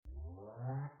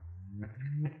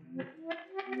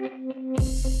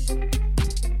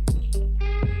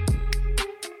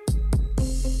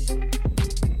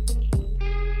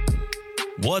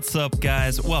What's up,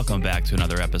 guys? Welcome back to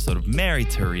another episode of Married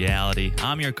to Reality.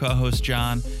 I'm your co-host,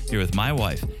 John, here with my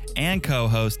wife and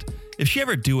co-host. If she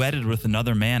ever duetted with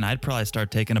another man, I'd probably start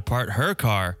taking apart her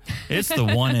car. It's the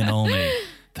one and only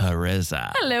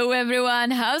Teresa. Hello,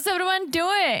 everyone. How's everyone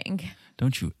doing?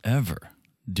 Don't you ever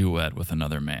duet with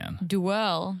another man.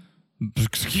 Duel.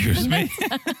 Excuse me?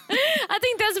 I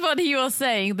think that's what he was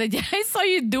saying. That I saw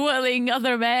you dueling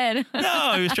other men.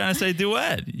 No, he was trying to say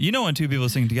duet. You know when two people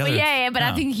sing together. But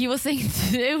I think he was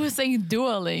saying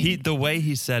dueling. The way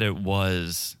he said it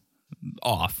was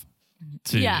off,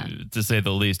 to say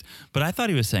the least. But I thought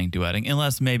he was saying duetting,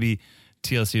 unless maybe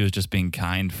TLC was just being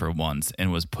kind for once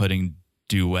and was putting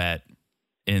duet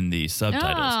in the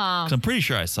subtitles. 'Cause I'm pretty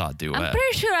sure I saw duet. I'm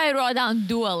pretty sure I wrote down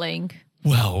dueling.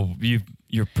 Well,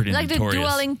 you're pretty like notorious. the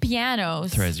dueling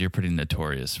pianos. Teresa, you're pretty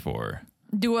notorious for...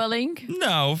 Dueling?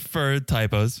 No, for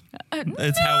typos.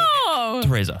 It's no!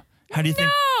 Teresa, how do you think...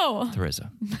 No!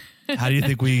 Teresa, how do you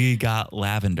think we got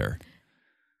lavender?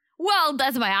 Well,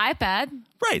 that's my iPad.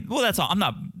 Right. Well, that's all. I'm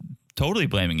not totally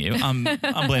blaming you. I'm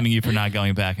blaming you for not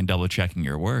going back and double checking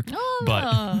your work. Oh,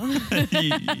 but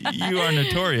you are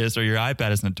notorious, or your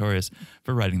iPad is notorious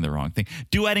for writing the wrong thing.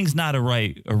 Duetting's not a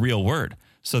real word.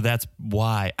 So that's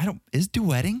why is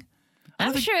duetting?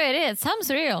 I'm sure it is. Sounds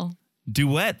real.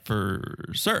 Duet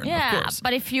for certain, of course.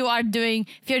 But if you're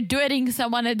duetting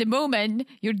someone at the moment,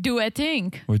 you're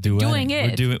duetting. We're duetting. Doing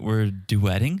it. We're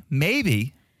duetting?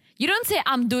 Maybe. You don't say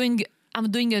I'm doing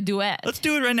a duet. Let's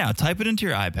do it right now. Type it into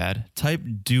your iPad. Type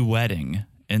duetting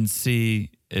and see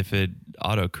if it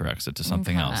autocorrects it to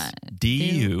something else.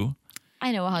 D-U.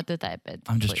 I know how to type it.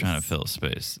 I'm just trying to fill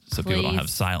space so people don't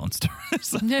have silence.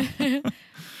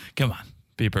 Come on,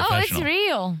 be professional. Oh, it's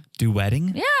real.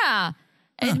 Duetting? Yeah.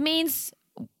 It means,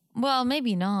 well,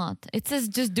 maybe not. It says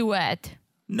just duet.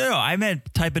 No, I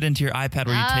meant type it into your iPad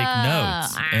where you take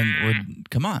notes. And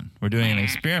we're doing an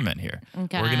experiment here.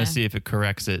 Okay. We're going to see if it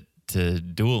corrects it to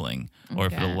dueling or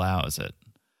if it allows it.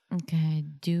 Okay,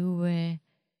 duet.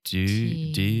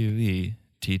 D-U-E-T-T.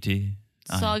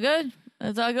 It's all good.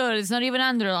 It's all good. It's not even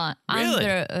underlined.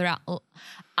 Really?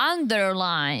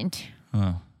 Underlined.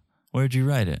 Oh, where'd you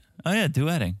write it? Oh, yeah,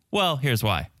 duetting. Well, here's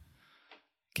why.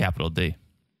 Capital D.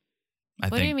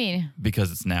 What do you mean?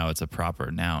 Because it's a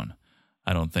proper noun.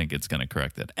 I don't think it's going to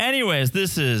correct it. Anyways,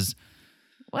 this is...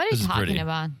 What are you talking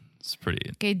about? It's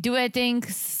pretty... Okay, duetting,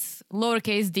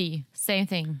 lowercase d. Same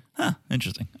thing. Huh,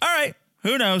 interesting. All right,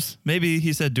 who knows? Maybe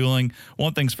he said dueling.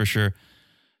 One thing's for sure.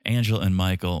 Angela and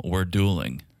Michael were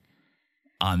dueling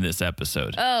on this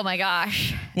episode. Oh my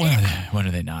gosh. When are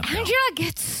they not? Angela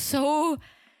gets so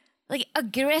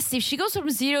aggressive. She goes from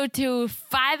 0 to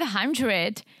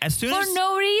 500 for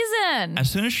no reason. As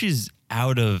soon as she's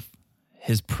out of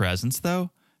his presence,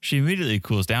 though, she immediately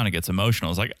cools down and gets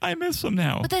emotional. It's like, I miss him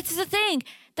now. But that's the thing.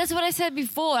 That's what I said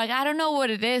before. I don't know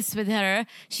what it is with her.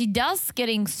 She does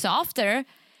getting softer.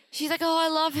 She's like, oh, I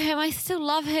love him. I still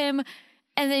love him.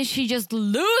 And then she just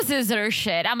loses her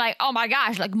shit. I'm like, oh my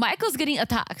gosh, Michael's getting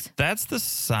attacked. That's the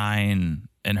sign,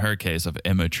 in her case, of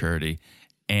immaturity,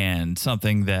 and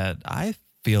something that I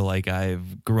feel like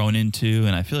I've grown into,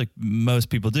 and I feel like most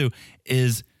people do,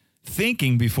 is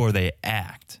thinking before they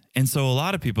act. And so a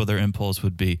lot of people, their impulse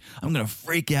would be, I'm going to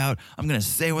freak out. I'm going to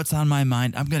say what's on my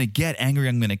mind. I'm going to get angry.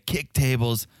 I'm going to kick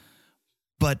tables.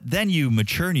 But then you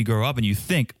mature and you grow up and you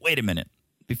think, wait a minute.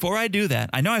 Before I do that,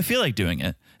 I know I feel like doing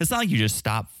it. It's not like you just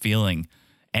stop feeling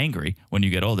angry when you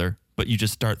get older, but you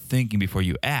just start thinking before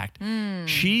you act.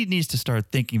 She needs to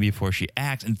start thinking before she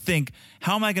acts and think,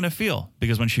 how am I going to feel?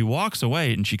 Because when she walks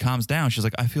away and she calms down, she's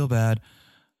like, I feel bad.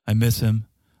 I miss him.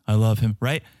 I love him,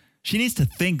 right? She needs to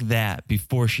think that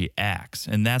before she acts,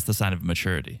 and that's the sign of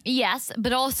maturity. Yes,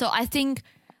 but also I think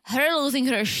her losing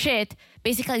her shit,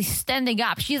 basically standing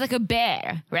up. She's like a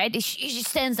bear, right? She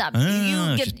stands up.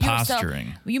 She's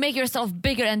posturing. You make yourself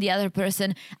bigger than the other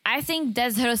person. I think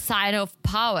that's her sign of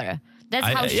power. That's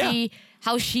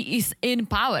how she is in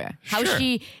power. How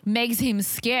she makes him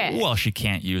scared. Well, she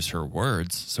can't use her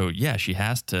words. So, yeah, she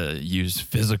has to use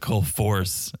physical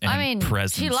force and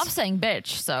presence. She loves saying bitch.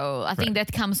 So I think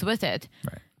that comes with it.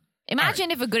 Right. Imagine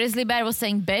if a grizzly bear was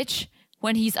saying bitch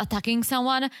when he's attacking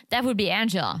someone. That would be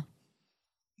Angela.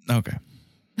 Okay.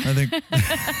 I think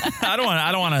I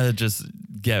don't want to just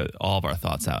get all of our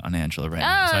thoughts out on Angela right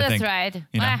now. So that's right.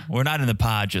 We're not in the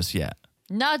pod just yet.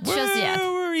 Not just yet.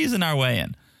 We're easing our way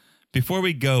in. Before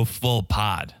we go full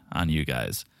pod on you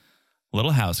guys, a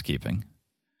little housekeeping.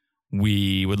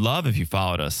 We would love if you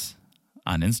followed us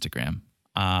on Instagram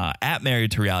at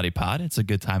Married to Reality Pod. It's a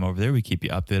good time over there. We keep you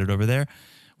updated over there.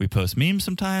 We post memes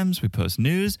sometimes. We post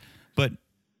news. But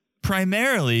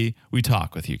primarily, we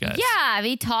talk with you guys. Yeah, Yeah,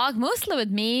 we talk mostly with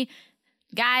me.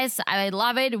 Guys, I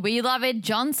love it. We love it.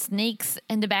 John sneaks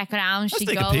in the background. Let's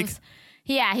take a peek.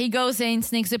 Yeah, he goes in,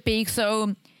 sneaks a peek.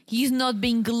 So he's not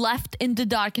being left in the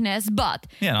darkness. But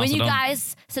Yeah, and when also you don't-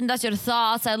 guys send us your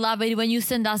thoughts, I love it. When you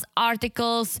send us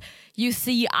articles, you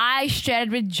see I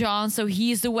shared with John, so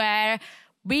he's aware.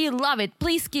 We love it.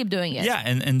 Please keep doing it. Yeah,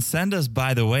 and send us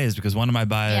by the ways, because one of my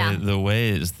by Yeah. the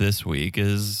ways this week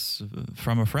is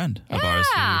from a friend of ours.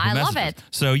 who I love messaged us. it.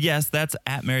 So yes, that's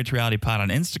at Married to Reality Pod on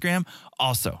Instagram.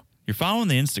 Also, you're following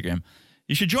the Instagram,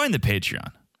 you should join the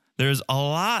Patreon. There's a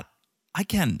lot. I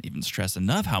can't even stress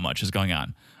enough how much is going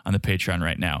on the Patreon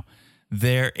right now.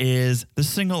 There is the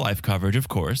single life coverage, of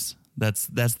course. That's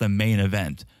the main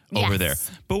event over Yes. there.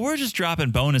 But we're just dropping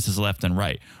bonuses left and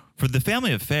right. For the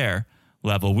family affair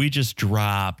level, we just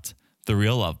dropped The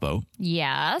Real Love Boat.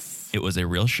 Yes. It was a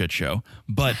real shit show,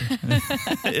 but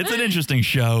it's an interesting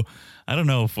show. I don't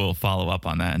know if we'll follow up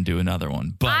on that and do another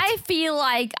one. But I feel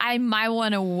like I might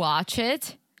want to watch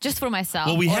it just for myself.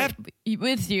 Well, we or have-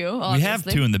 with you. we have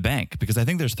obviously. 2 in the bank because I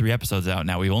think there's 3 episodes out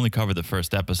now. We've only covered the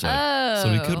first episode,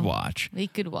 so we could Oh. watch. We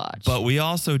could watch. But we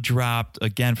also dropped,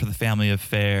 again, for the family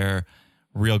affair,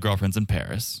 Real Girlfriends in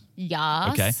Paris. yes.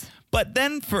 Okay. But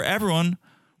then for everyone,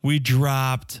 we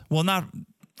dropped, well, not,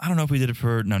 I don't know if we did it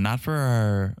for, no, not for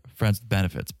our Friends with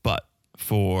Benefits, but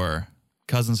for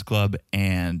Cousins Club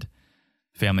and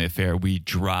Family Affair, we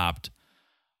dropped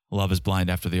Love is Blind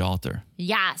After the Altar.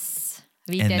 Yes.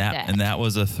 We And did that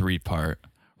was a 3-part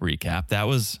recap. That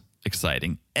was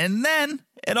exciting. And then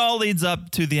it all leads up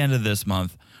to the end of this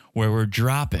month where we're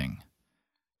dropping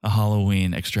a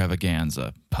Halloween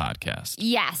extravaganza podcast.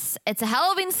 Yes. It's a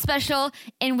Halloween special,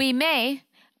 and we may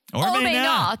Or may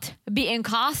not. be in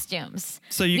costumes.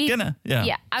 So you're gonna, yeah.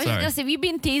 Yeah, I was sorry. just gonna say we've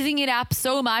been teasing it up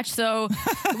so much, so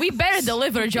we better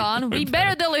deliver, John. We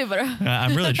better deliver.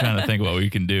 I'm really trying to think what we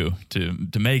can do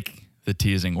to make the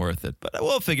teasing worth it, but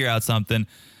we'll figure out something.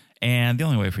 And the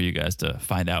only way for you guys to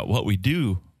find out what we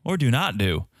do or do not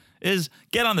do is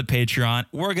get on the Patreon.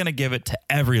 We're going to give it to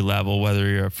every level, whether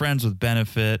you're Friends with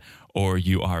Benefit or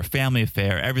you are Family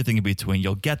Affair, everything in between.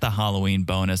 You'll get the Halloween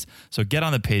bonus. So get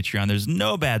on the Patreon. There's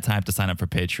no bad time to sign up for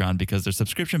Patreon because there's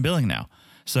subscription billing now.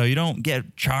 So you don't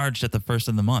get charged at the first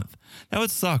of the month. That would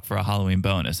suck for a Halloween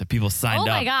bonus if people signed Oh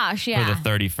my up gosh, yeah. for the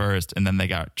 31st and then they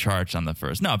got charged on the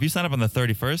 1st. No, if you sign up on the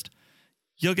 31st,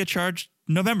 you'll get charged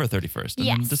November 31st and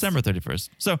then Yes. December 31st.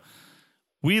 So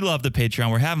we love the Patreon.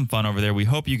 We're having fun over there. We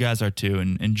hope you guys are too.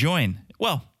 And join.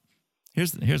 Well,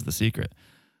 here's the secret.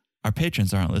 Our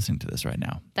patrons aren't listening to this right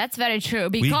now. That's very true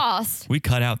because We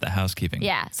cut out the housekeeping.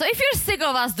 yeah. So if you're sick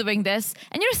of us doing this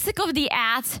and you're sick of the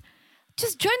ads,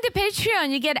 just join the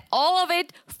Patreon. You get all of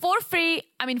it for free.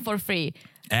 I mean, for free.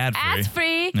 Ad free. Ads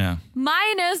free. Yeah.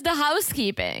 Minus the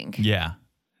housekeeping. Yeah.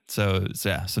 So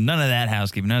none of that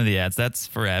housekeeping, none of the ads. That's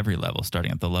for every level,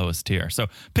 starting at the lowest tier. So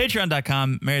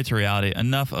patreon.com, Married to Reality.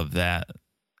 Enough of that.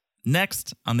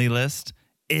 Next on the list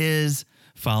is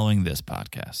following this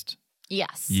podcast.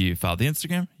 Yes. You follow the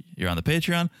Instagram, you're on the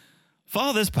Patreon.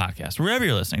 Follow this podcast wherever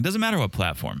you're listening. It doesn't matter what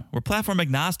platform. We're platform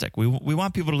agnostic. We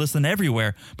want people to listen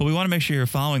everywhere, but we want to make sure you're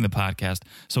following the podcast.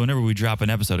 So whenever we drop an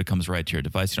episode, it comes right to your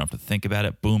device. You don't have to think about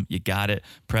it. Boom, you got it.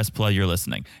 Press play, you're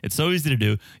listening. It's so easy to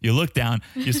do. You look down,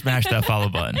 you smash that follow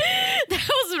button. That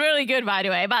was really good, by the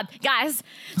way. But guys,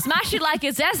 smash it like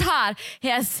it's as hard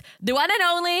as the one and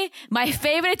only, my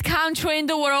favorite country in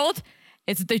the world.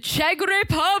 It's the Czech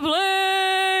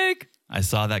Republic. I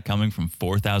saw that coming from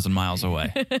 4,000 miles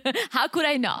away. How could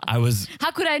I not? I was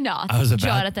How could I not? I was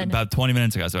Jonathan. about 20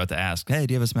 minutes ago, I was about to ask, hey,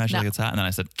 do you have a smash No. like it's hot? And then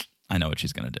I said, I know what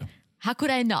she's going to do. How could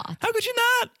I not? How could you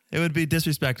not? It would be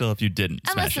disrespectful if you didn't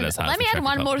And smash it listen, as hot let as me the add Czech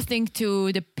one more Republic. thing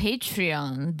to the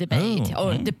Patreon debate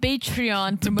or the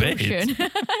Patreon Debate? promotion.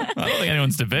 I don't think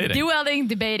anyone's debating. Dueling,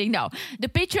 debating. No, the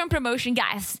Patreon promotion,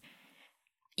 guys.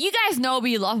 You guys know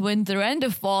we love winter and the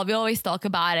fall. We always talk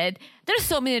about it. There's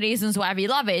so many reasons why we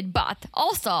love it, but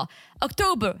also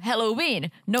October, Halloween,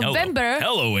 November,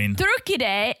 Halloween. Turkey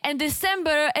Day, and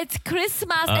December, it's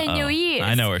Christmas and New Year's.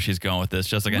 I know where she's going with this,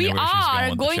 just like I We know where she's going are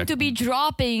with the going Czech- to be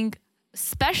dropping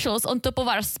specials on top of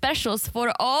our specials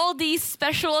for all these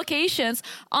special occasions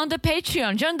on the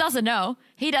Patreon. John doesn't know.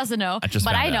 He doesn't know. I just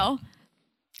but I found know.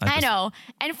 out. I know.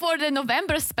 And for the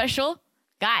November special,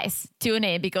 guys, tune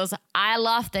in because I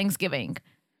love Thanksgiving.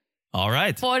 All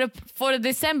right. For the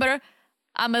December,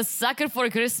 I'm a sucker for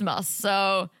Christmas.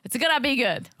 So it's gonna be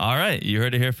good. All right. You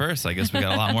heard it here first. I guess we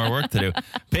got a lot more work to do.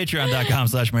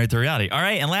 Patreon.com/Married to Reality. All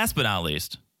right. And last but not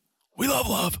least, we love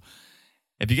love.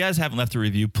 If you guys haven't left a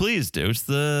review, please do. It's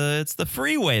the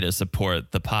free way to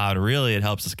support the pod. Really, it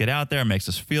helps us get out there, makes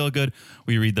us feel good.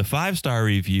 We read the 5-star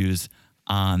reviews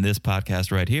on this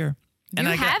podcast right here. Do you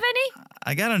have any?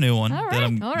 I got a new one All that right,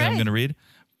 I'm all going right. to read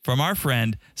from our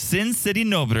friend Sin City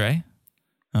Nobre.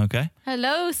 Okay.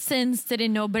 Hello, Sin City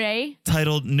Nobre.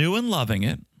 Titled New and Loving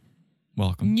It.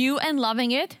 Welcome. New and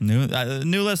loving it. New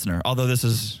listener, although this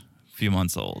is a few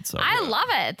months old. So I love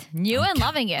it. New and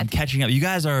loving I'm it. catching up. You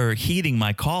guys are heeding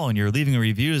my call and you're leaving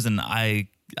reviews, and I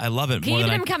love it more Keep than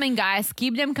them coming, guys.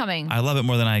 Keep them coming. I love it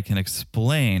more than I can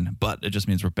explain, but it just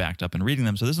means we're backed up and reading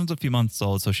them. So this one's a few months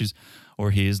old, so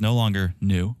he is no longer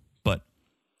new, but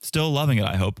still loving it,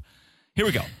 I hope. Here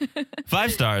we go.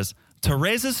 5 stars.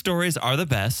 Teresa's stories are the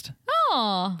best.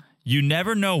 Oh, You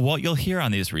never know what you'll hear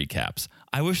on these recaps.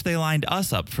 I wish they lined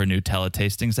us up for Nutella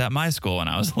tastings at my school when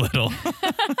I was little.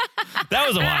 That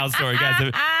was a wild story,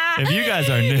 guys. If you guys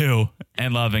are new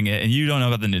and loving it and you don't know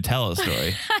about the Nutella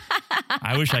story,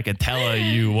 I wish I could tell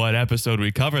you what episode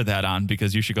we covered that on,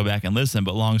 because you should go back and listen.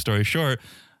 But long story short,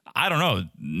 I don't know.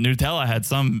 Nutella had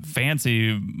some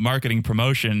fancy marketing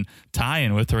promotion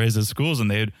tie-in with Teresa's schools, and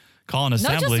they'd call an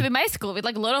assembly. not just with my school, with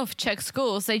like a lot of Czech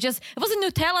schools. It was a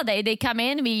Nutella day. They come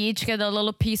in, we each get a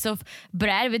little piece of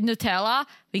bread with Nutella.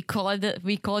 We called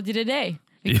it a day.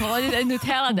 We called it a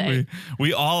Nutella day.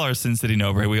 We all are Sin City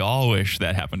Nobre. We all wish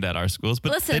that happened at our schools, but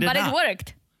they Listen, did but not. it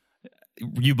worked.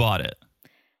 You bought it.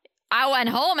 I went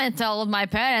home and told my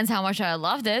parents how much I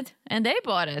loved it, and they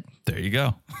bought it. There you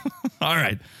go. All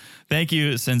right. Thank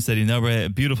you, Sin City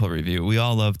Nobre. Beautiful review. We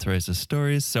all love Teresa's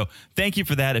stories. So thank you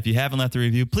for that. If you haven't left a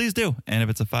review, please do. And if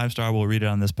it's a 5-star, we'll read it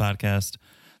on this podcast,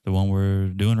 the one we're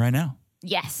doing right now.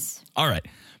 Yes. All right.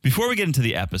 Before we get into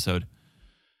the episode,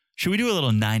 should we do a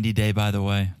little 90-day, by the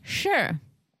way? Sure.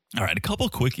 All right. A couple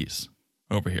quickies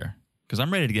over here, because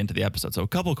I'm ready to get into the episode. So a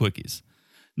couple quickies.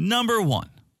 Number 1.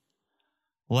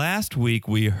 Last week,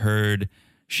 we heard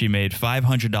she made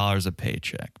 $500 a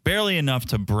paycheck, barely enough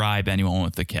to bribe anyone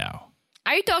with the cow.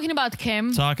 Are you talking about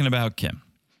Kim? Talking about Kim.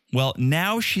 Well,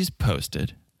 now she's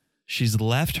posted. She's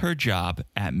left her job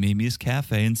at Mimi's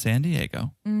Cafe in San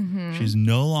Diego. Mm-hmm. She's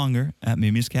no longer at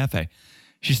Mimi's Cafe.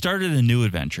 She started a new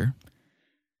adventure.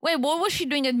 Wait, what was she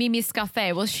doing at Mimi's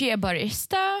Cafe? Was she a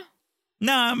barista?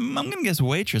 No, I'm going to guess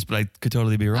waitress, but I could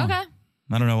totally be wrong. Okay.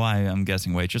 I don't know why I'm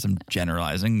guessing waitress. I'm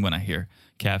generalizing when I hear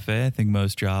cafe. I think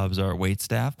most jobs are wait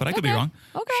staff, but I could be Okay. wrong.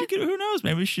 Okay. Who knows?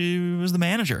 Maybe she was the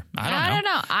manager. I don't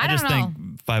know. I just don't know.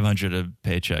 think $500 a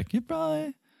paycheck. You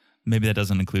probably, maybe that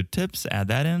doesn't include tips. Add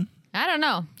that in. I don't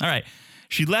know. All right.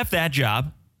 She left that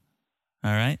job.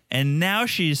 All right. And now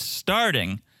she's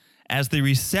starting as the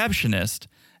receptionist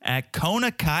at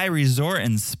Kona Kai Resort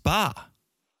and Spa.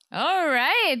 All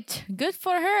right. Good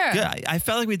for her. Good. I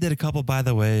felt like we did a couple, by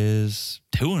the ways,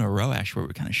 2 in a row, actually, where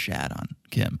we kind of shat on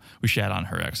Kim. We shat on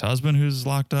her ex-husband who's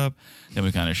locked up. Then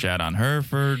we kind of shat on her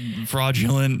for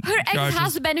fraudulent Her charges.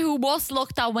 ex-husband who was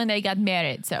locked up when they got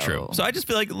married. So True. So I just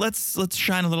feel like let's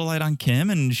shine a little light on Kim,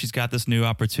 and she's got this new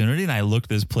opportunity, and I looked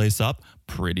this place up.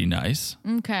 Pretty nice.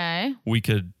 Okay. We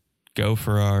could go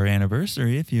for our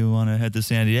anniversary if you want to head to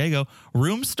San Diego.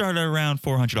 Rooms start at around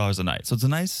 $400 a night. So it's a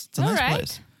nice All right.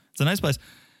 place. It's a nice place.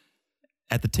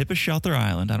 At the tip of Shelter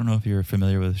Island. I don't know if you're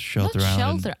familiar with Shelter Not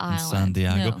Island Shelter in San Island,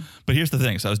 Diego. no. But here's the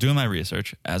thing. So I was doing my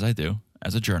research, as I do,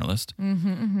 as a journalist,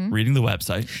 reading the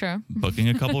website, Sure. booking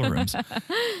a couple of rooms.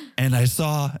 And I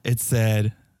saw it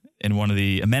said in one of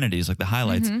the amenities, like the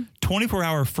highlights,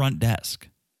 24-hour front desk.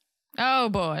 Oh,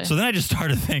 boy. So then I just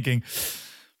started thinking,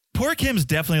 poor Kim's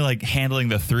definitely like handling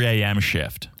the 3 a.m.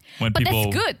 shift. When but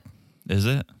people, that's good. Is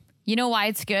it? You know why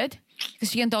it's good?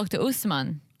 Because you can talk to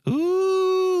Usman.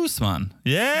 Ooh, Usman.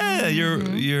 Yeah,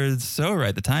 you're so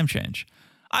right. The time change.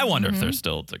 I wonder if they're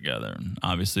still together.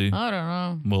 Obviously, I don't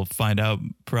know. we'll find out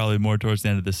probably more towards the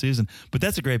end of the season. But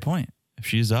that's a great point. If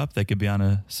she's up, they could be on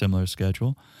a similar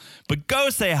schedule. But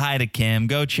go say hi to Kim.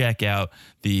 Go check out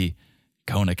the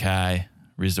Kona Kai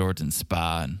Resort and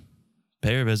Spa and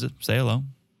pay her a visit. Say hello.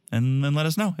 And then let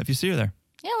us know if you see her there.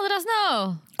 Yeah, let us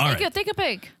know. All right. Take a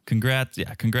pic. Congrats.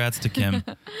 Yeah, congrats to Kim.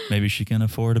 Maybe she can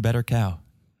afford a better cow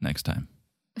next time.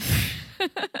 All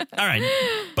right.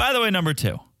 By the way, number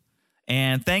 2.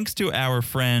 And thanks to our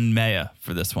friend Maya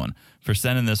for this one, for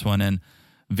sending this one in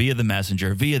via the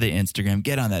messenger, via the Instagram.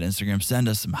 Get on that Instagram. Send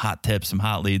us some hot tips, some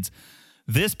hot leads.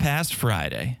 This past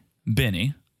Friday,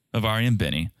 Benny of Ari and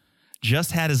Benny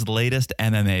just had his latest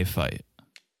MMA fight.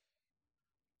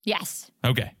 Yes.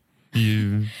 Okay.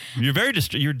 You're very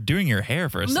you're doing your hair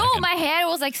for a second. No, my hair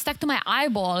was like stuck to my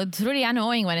eyeball. It's really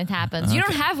annoying when it happens. You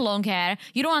don't have long hair.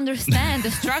 You don't understand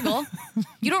the struggle.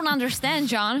 You don't understand,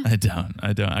 John. I don't.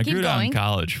 I grew it out in going.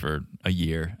 college for a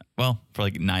year. Well, for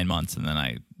like 9 months, and then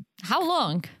I How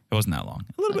long? It wasn't that long.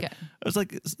 A little bit. Okay. It was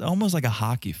like it's almost like a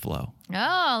hockey flow.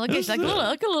 Oh, look, it's like a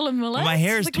little mullet. My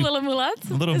hair is like too- a little mullet.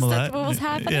 A little Is mullet. that what was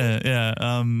happening?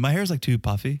 Yeah. My hair's like too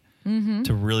puffy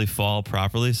to really fall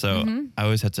properly. So I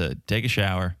always had to take a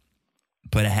shower,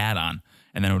 put a hat on,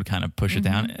 and then it would kind of push it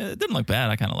down. It didn't look bad.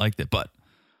 I kind of liked it, but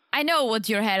I know what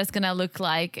your hair is gonna look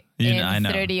like I in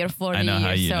know. 30 or 40 I know years.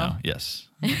 how you so. know. Yes.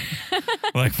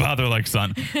 Like father, like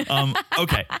son.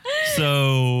 Okay.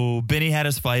 So Benny had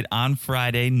his fight on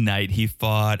Friday night. He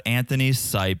fought Anthony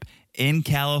Sipe in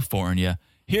California.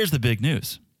 Here's the big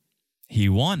news. He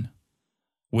won,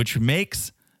 which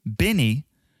makes Benny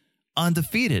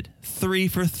undefeated. 3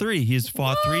 for 3. He's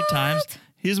fought 3 times.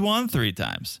 He's won 3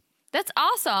 times. That's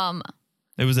awesome.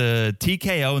 It was a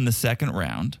TKO in the second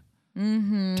round.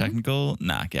 Technical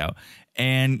knockout.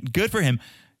 And good for him.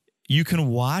 You can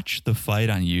watch the fight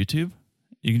on YouTube.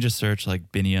 You can just search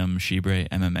like Biniam Shibre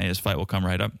MMA. His fight will come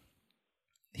right up.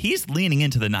 He's leaning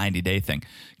into the 90-day thing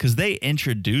because they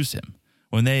introduce him.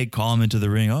 When they call him into the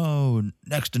ring,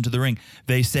 next into the ring,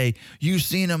 they say, you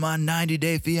seen him on 90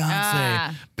 Day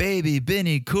Fiancé, baby,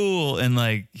 Benny, cool. And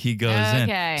like he goes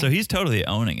in. So he's totally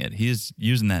owning it. He's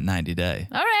using that 90 day.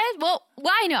 All right. Well,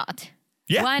 why not?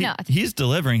 Yeah. Why not? He's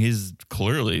delivering. He's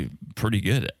clearly pretty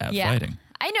good at fighting.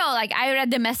 I know, like I read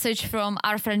the message from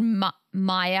our friend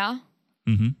Maya.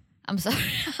 Mm-hmm. I'm sorry.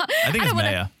 I think it's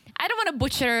Maya. I don't want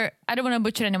to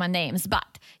butcher anyone's names,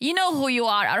 but you know who you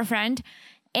are, our friend.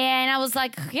 And I was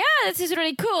like, yeah, this is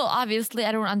really cool. Obviously,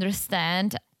 I don't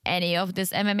understand any of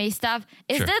this MMA stuff.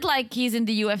 Is that like he's in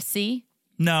the UFC?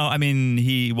 No, I mean,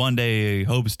 he one day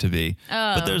hopes to be.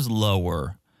 But there's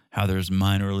lower, how there's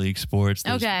minor league sports,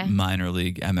 there's minor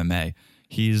league MMA.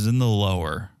 He's in the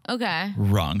lower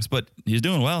rungs, but he's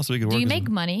doing well, so he could work. Do you make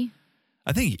money?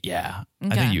 I think, I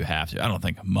think you have to. I don't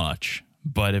think much.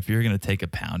 But if you're going to take a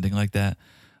pounding like that,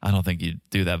 I don't think you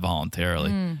do that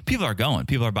voluntarily. People are going.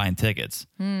 People are buying tickets.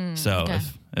 So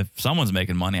if someone's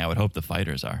making money, I would hope the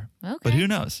fighters are. But who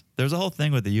knows? There's a whole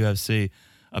thing with the UFC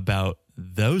about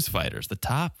those fighters, the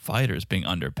top fighters being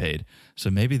underpaid. So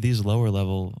maybe these lower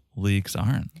level leagues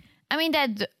aren't. I mean,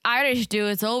 that Irish dude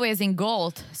is always in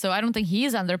gold, so I don't think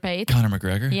he's underpaid. Conor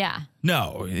McGregor? Yeah.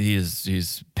 No,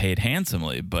 he's paid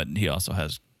handsomely, but he also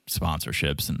has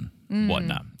sponsorships and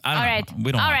whatnot. I don't know.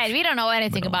 We don't know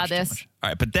anything about this.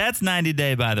 All right, but that's 90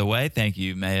 Day, by the way. Thank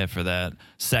you, Maya, for that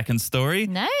second story.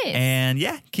 Nice. And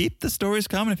yeah, keep the stories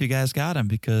coming if you guys got them,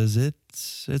 because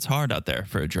it's hard out there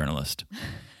for a journalist.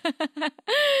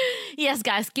 Yes,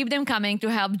 guys, keep them coming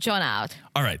to help John out.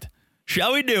 All right,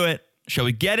 shall we do it? Shall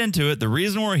we get into it? The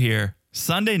reason we're here,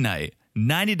 Sunday night,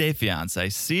 90 Day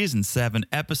Fiancé, Season 7,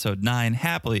 Episode 9,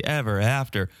 Happily Ever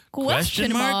After.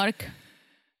 Question mark.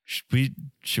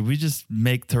 Should we just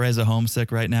make Teresa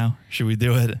homesick right now? Should we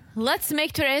do it? Let's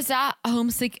make Teresa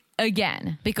homesick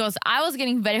again, because I was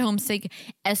getting very homesick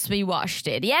as we watched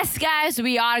it. Yes, guys,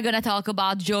 we are going to talk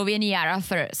about Jovi and Yara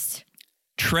first.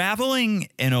 Traveling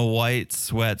in a white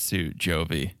sweatsuit,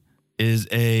 Jovi, is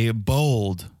a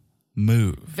bold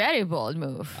move. Very bold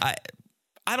move.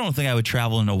 I don't think I would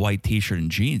travel in a white t-shirt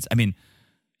and jeans. I mean,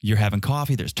 you're having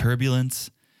coffee, there's turbulence,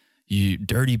 you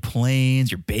dirty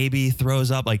planes, your baby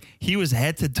throws up. Like, he was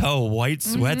head to toe white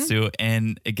sweatsuit,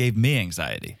 and it gave me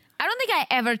anxiety. I don't think I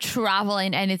ever travel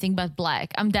in anything but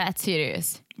black. I'm that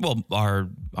serious. Well, our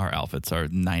outfits are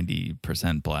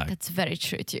 90% black. That's very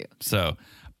true too. So,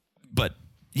 but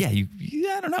yeah,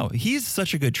 I don't know. He's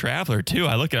such a good traveler too.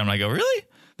 I look at him and I go, really?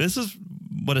 This is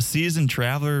what a seasoned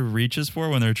traveler reaches for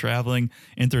when they're traveling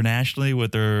internationally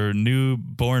with their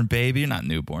newborn baby. Not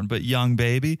newborn, but young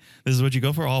baby. This is what you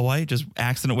go for, all white? Just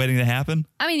accident waiting to happen?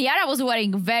 I mean, Yara was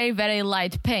wearing very, very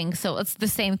light pink, so it's the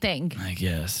same thing. I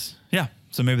guess. Yeah.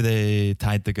 So maybe they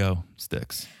tied the go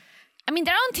sticks. I mean,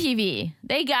 they're on TV.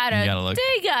 They gotta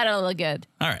look good.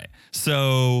 All right.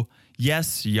 So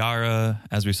yes, Yara,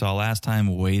 as we saw last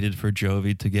time, waited for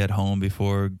Jovi to get home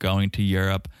before going to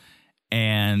Europe.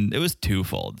 And it was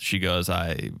twofold. She goes,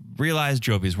 I realize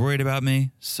Jovi's worried about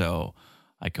me, so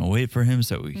I can wait for him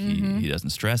so he doesn't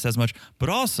stress as much. But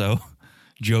also,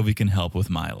 Jovi can help with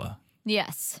Mila.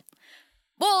 Yes.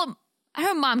 Well,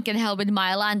 her mom can help with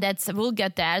Mila, and we'll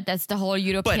get there. That's the whole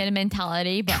European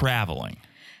mentality. But traveling.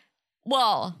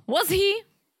 Well, was he?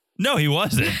 No, he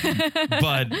wasn't.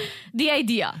 But the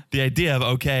idea of,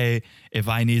 okay, if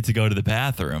I need to go to the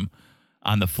bathroom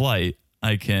on the flight,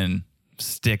 I can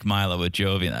stick Mila with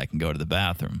Jovi and I can go to the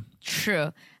bathroom.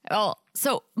 True. Well,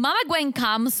 so Mama Gwen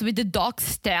comes with the dog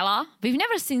Stella. We've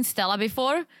never seen Stella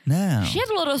before. No. She had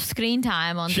a lot of screen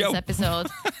time on this episode.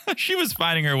 She was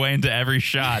finding her way into every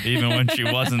shot, even when she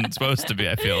wasn't supposed to be,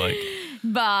 I feel like.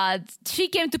 But she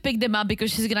came to pick them up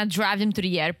because she's going to drive them to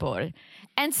the airport.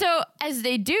 And so as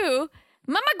they do,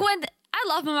 Mama Gwen, I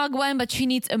love Mama Gwen, but she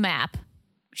needs a map.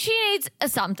 She needs a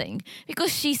something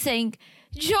because she's saying,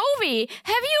 Jovi,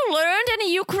 have you learned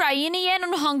any Ukrainian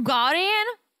and Hungarian?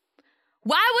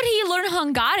 Why would he learn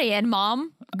Hungarian,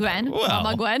 Mom? Gwen? Well,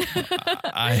 Mama Gwen?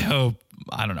 I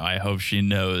don't know. I hope she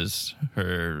knows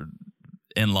her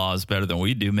in-laws better than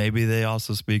we do. Maybe they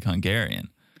also speak Hungarian.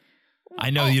 I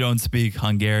know you don't speak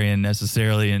Hungarian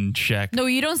necessarily in Czech. No,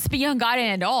 you don't speak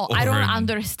Hungarian at all. I don't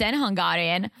understand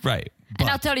Hungarian. Right. And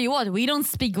I'll tell you what, we don't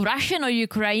speak Russian or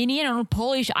Ukrainian or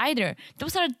Polish either.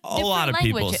 Those are different languages. A lot of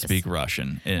people speak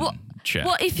Russian in Czech.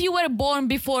 Well, if you were born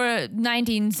before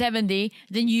 1970,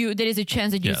 then there is a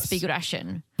chance that you speak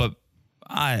Russian. But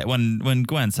when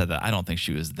Gwen said that, I don't think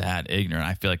she was that ignorant.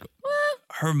 I feel like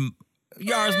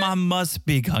Yara's mom must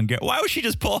speak Hungarian. Why would she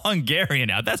just pull Hungarian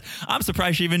out? I'm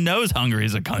surprised she even knows Hungary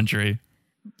is a country.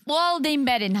 Well, they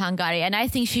met in Hungary, and I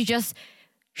think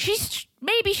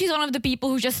maybe she's one of the people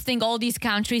who just think all these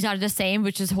countries are the same,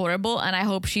 which is horrible, and I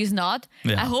hope she's not.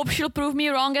 Yeah. I hope she'll prove me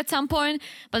wrong at some point.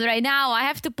 But right now, I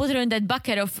have to put her in that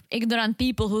bucket of ignorant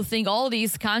people who think all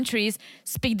these countries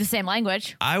speak the same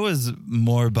language. I was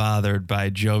more bothered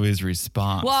by Jovi's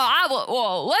response.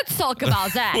 Well, let's talk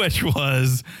about that. Which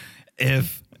was,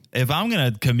 if I'm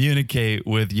going to communicate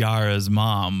with Yara's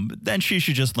mom, then she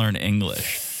should just learn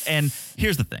English. And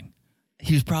here's the thing.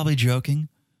 He was probably joking.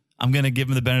 I'm going to give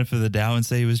him the benefit of the doubt and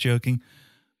say he was joking.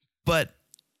 But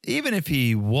even if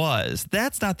he was,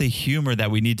 that's not the humor that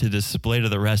we need to display to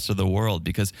the rest of the world,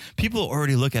 because people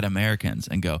already look at Americans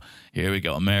and go, here we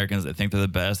go, Americans, they think they're the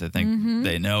best. They think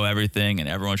they know everything and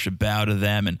everyone should bow to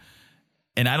them.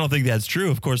 And I don't think that's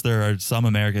true. Of course, there are some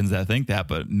Americans that think that,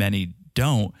 but many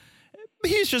don't.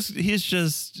 He's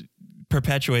just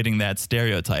perpetuating that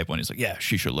stereotype when he's like, yeah,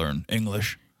 she should learn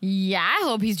English. Yeah, I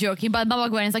hope he's joking, but Mama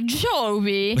Gwen is like,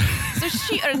 Jovi. So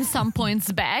she earned some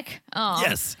points back.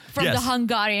 From the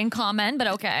Hungarian comment, but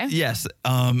okay. Yes.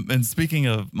 And speaking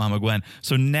of Mama Gwen,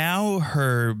 so now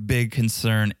her big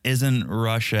concern isn't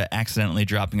Russia accidentally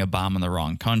dropping a bomb in the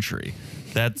wrong country.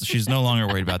 She's no longer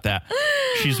worried about that.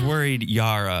 She's worried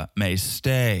Yara may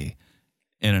stay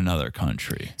in another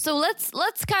country. So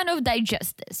let's kind of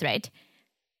digest this, right?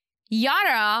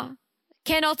 Yara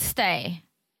cannot stay.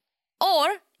 Or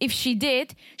if she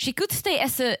did, she could stay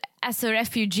as a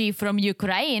refugee from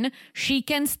Ukraine. She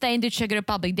can stay in the Czech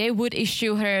Republic. They would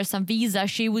issue her some visa.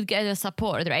 She would get a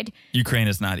support, right? Ukraine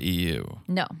is not EU.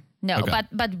 No. Okay.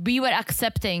 But we were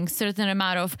accepting certain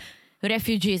amount of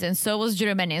refugees, and so was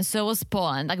Germany, and so was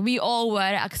Poland. Like, we all were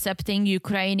accepting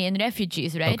Ukrainian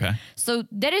refugees, right? Okay. So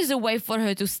there is a way for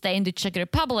her to stay in the Czech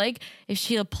Republic if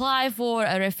she apply for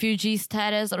a refugee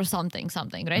status or something,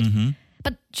 right? Mm-hmm.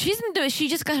 But she didn't do it. She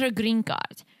just got her green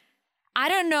card. I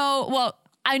don't know. Well,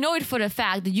 I know it for a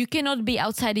fact that you cannot be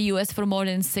outside the U.S. for more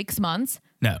than 6 months.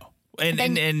 No.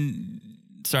 And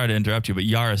sorry to interrupt you, but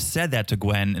Yara said that to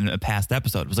Gwen in a past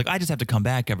episode. It was like, I just have to come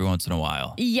back every once in a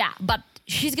while. Yeah, but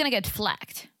she's going to get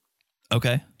flagged.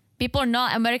 Okay.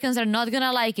 Americans are not going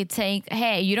to like it saying,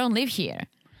 hey, you don't live here.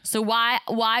 So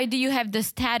why do you have the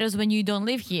status when you don't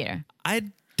live here?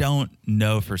 I don't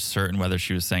know for certain whether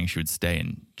she was saying she would stay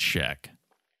in Czech,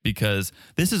 because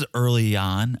this is early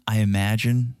on, I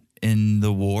imagine, in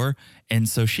the war. And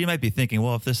so she might be thinking,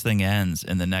 well, if this thing ends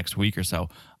in the next week or so,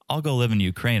 I'll go live in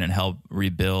Ukraine and help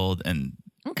rebuild and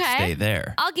stay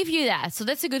there. I'll give you that. So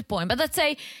that's a good point. But let's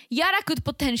say Yara could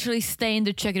potentially stay in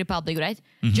the Czech Republic, right?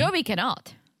 Mm-hmm. Jovi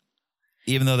cannot.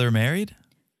 Even though they're married?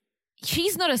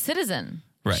 She's not a citizen.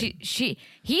 Right.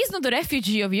 He's not a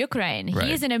refugee of Ukraine. Right.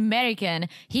 He is an American.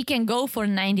 He can go for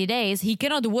 90 days. He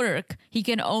cannot work. He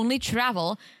can only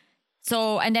travel.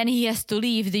 And then he has to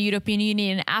leave the European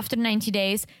Union after 90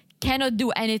 days, cannot do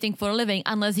anything for a living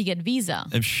unless he get visa.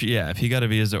 If he got a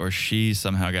visa or she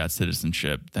somehow got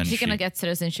citizenship, then she cannot get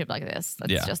citizenship like this.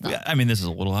 That's just not. I mean, this is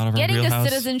a little out of our Getting wheelhouse. a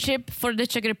citizenship for the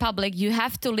Czech Republic, you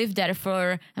have to live there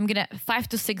for 5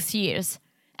 to 6 years.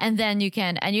 And then you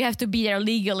have to be there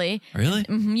legally. Really?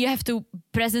 Mm-hmm. You have to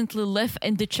presently live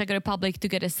in the Czech Republic to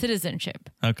get a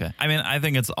citizenship. Okay. I mean, I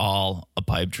think it's all a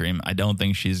pipe dream. I don't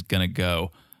think she's going to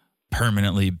go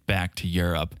permanently back to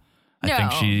Europe. I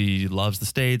think she loves the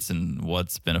States and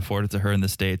what's been afforded to her in the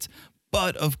States.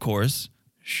 But of course,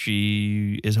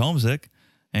 she is homesick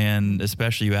And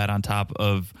especially you add on top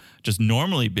of just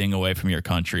normally being away from your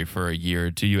country for a year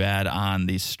or two, you add on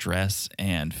the stress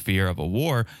and fear of a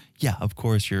war. Yeah, of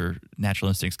course, your natural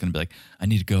instinct's going to be like, I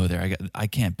need to go there. I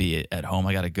can't be at home.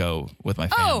 I got to go with my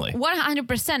family.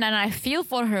 100%. And I feel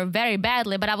for her very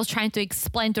badly, but I was trying to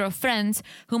explain to her friends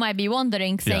who might be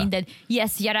wondering, saying that,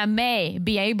 yes, Yara may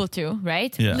be able to,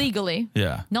 right? Yeah. Legally.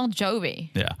 Yeah. Not Jovi.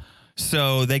 Yeah.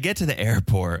 So they get to the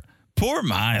airport. Poor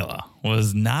Mila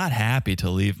was not happy to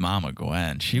leave Mama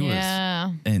Gwen. She was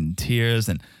in tears,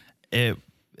 and it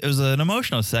was an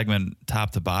emotional segment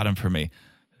top to bottom for me.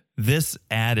 This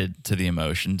added to the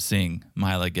emotion, seeing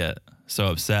Mila get so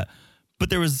upset.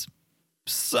 But there was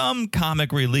some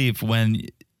comic relief when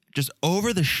just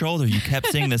over the shoulder you kept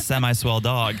seeing the semi-swell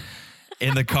dog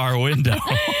in the car window.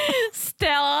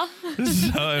 Stella.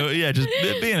 So, yeah, just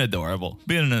being adorable.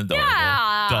 Being an adorable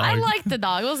dog. I liked the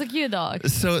dog. It was a cute dog.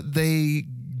 So they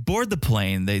board the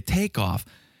plane. They take off.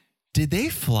 Did they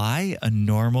fly a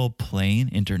normal plane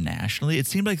internationally? It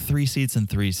seemed like 3 seats and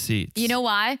 3 seats. You know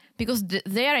why? Because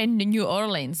they are in New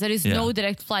Orleans. There is no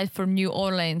direct flight from New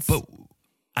Orleans. But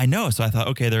I know. So I thought,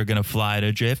 okay, they're going to fly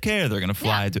to JFK or they're going to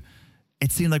fly to...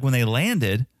 It seemed like when they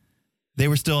landed, they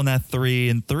were still in that 3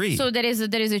 and 3. So there is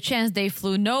a chance they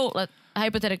flew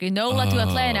hypothetically NOLA to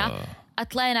Atlanta,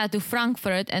 Atlanta to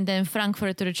Frankfurt, and then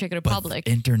Frankfurt to the Czech Republic.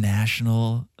 But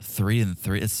international 3 and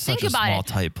 3. It's such a small,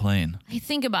 tight plane. I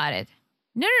think about it.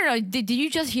 No. Did you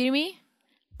just hear me?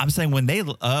 I'm saying when they...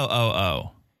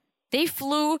 They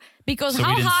flew because so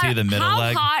how hard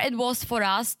it was for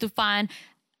us to find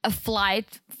a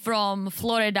flight from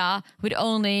Florida with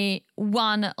only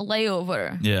one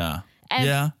layover. Yeah.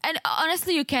 And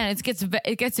honestly, you can.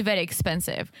 It gets very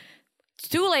expensive.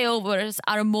 2 layovers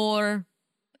are more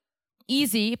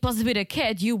easy. Plus, with a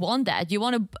kid, you want that. You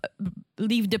want to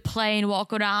leave the plane,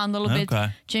 walk around a little bit,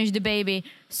 change the baby.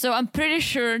 So I'm pretty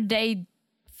sure they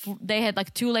had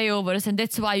like 2 layovers, and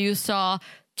that's why you saw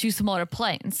 2 smaller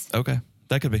planes. Okay,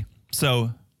 that could be.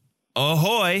 So,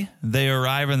 ahoy! They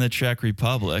arrive in the Czech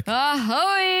Republic.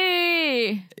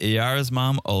 Ahoy! Yara's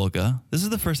mom, Olga. This is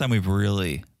the first time we've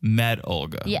really met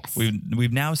Olga. Yes.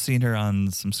 We've now seen her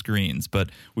on some screens, but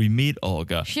we meet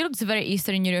Olga. She looks very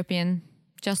Eastern European.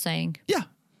 Just saying. Yeah.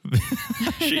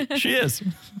 she is.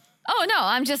 Oh, no.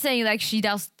 I'm just saying, like, she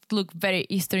does look very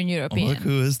Eastern European. Look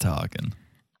who is talking.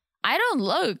 I don't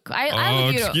look. I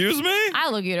look excuse me? I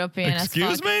look European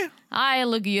excuse as fuck. me? I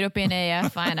look European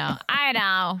AF. I know. I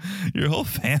know. Your whole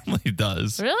family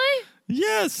does. Really?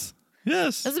 Yes.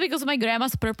 Yes. That's because of my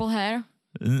grandma's purple hair.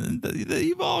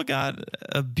 You've all got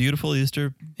a beautiful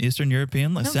Eastern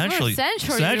European, like central.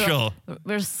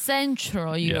 We're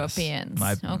Central Europeans.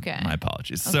 My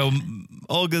apologies. Okay. So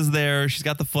Olga's there. She's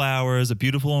got the flowers, a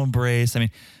beautiful embrace. I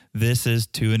mean, this is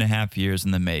 2.5 years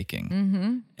in the making.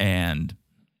 Mm-hmm. And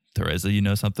Teresa, you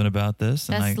know something about this?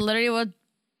 That's literally what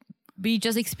we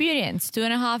just experienced.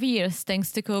 2.5 years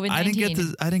thanks to COVID-19. I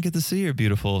didn't get to see your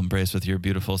beautiful embrace with your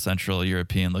beautiful Central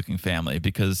European looking family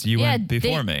because you went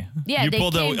before me. Yeah, you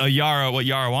pulled what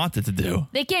Yara wanted to do.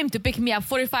 They came to pick me up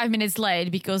 45 minutes late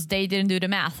because they didn't do the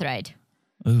math right.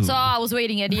 Ooh. So I was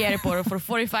waiting at the airport for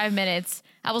 45 minutes.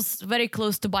 I was very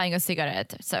close to buying a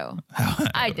cigarette, so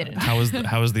I didn't. How was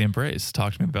the embrace?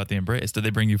 Talk to me about the embrace. Did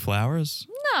they bring you flowers?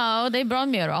 No, they brought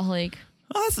me a rohlik.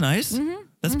 Oh, that's nice. Mm-hmm.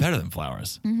 That's better than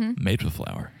flowers. Mm-hmm. Made with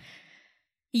flour.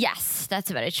 Yes,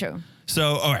 that's very true.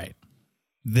 So, all right.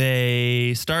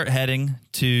 They start heading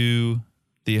to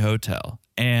the hotel,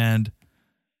 and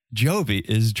Jovi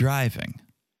is driving,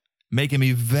 making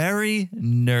me very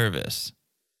nervous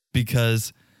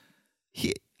because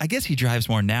I guess he drives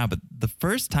more now, but the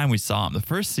first time we saw him, the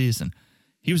first season,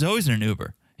 he was always in an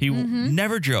Uber. He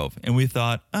never drove, and we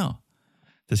thought, oh,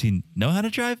 does he know how to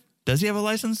drive? Does he have a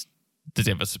license? Does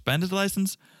he have a suspended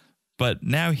license? But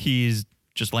now he's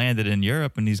just landed in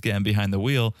Europe and he's getting behind the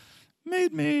wheel.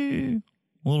 Made me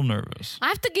a little nervous. I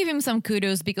have to give him some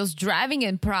kudos because driving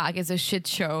in Prague is a shit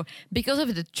show because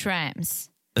of the trams.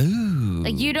 Ooh.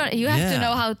 Like you have to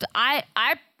know how to. I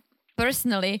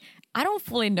personally, I don't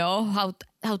fully know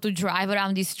how to drive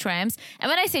around these trams. And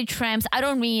when I say trams, I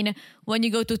don't mean when you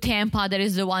go to Tampa, there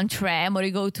is the one tram, or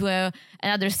you go to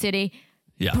another city.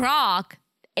 Yeah. Prague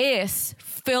is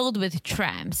filled with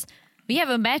trams. We have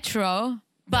a metro,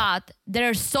 but there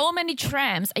are so many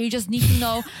trams, and you just need to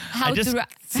know how to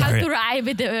ride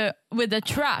with the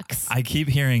trucks. I keep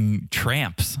hearing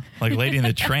tramps, like Lady and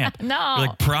the Tramp. No,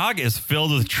 like Prague is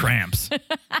filled with tramps.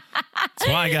 That's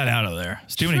why I got out of there.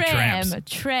 It's too many tramps.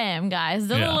 Tram, guys.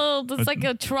 It's like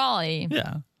a trolley.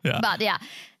 Yeah. But yeah,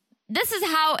 this is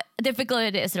how difficult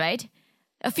it is, right?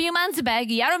 A few months back,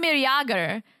 Jaromir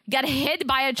Jagr got hit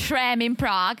by a tram in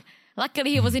Prague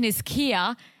Luckily, he was in his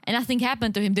Kia and nothing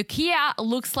happened to him. The Kia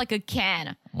looks like a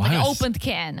can, Why like an was- opened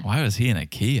can. Why was he in a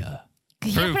Kia?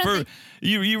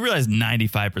 You realize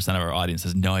 95% of our audience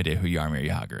has no idea who Jaromir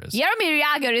Jagr is. Jaromir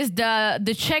Jagr is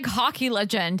the Czech hockey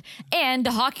legend and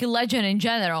the hockey legend in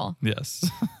general. Yes.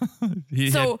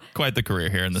 He So- had quite the career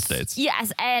here in the States.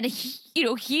 Yes, and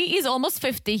he is almost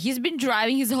 50. He's been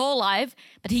driving his whole life,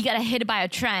 but he got hit by a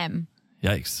tram.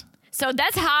 Yikes. So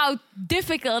that's how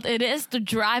difficult it is to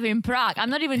drive in Prague. I'm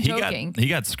not even joking. He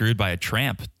got screwed by a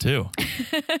tramp too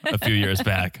a few years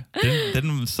back.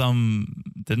 Didn't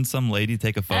some lady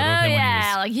take a photo of him when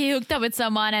yeah, like he hooked up with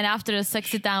someone, and after a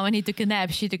sexy time when he took a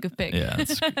nap, she took a pic. Yeah,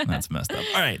 that's messed up.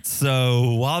 All right,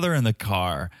 so while they're in the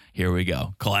car, here we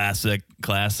go.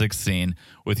 Classic scene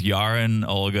with Yara and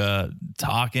Olga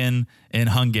talking in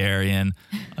Hungarian.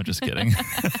 I'm just kidding.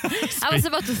 I was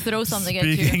about to throw something at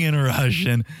you. Speaking in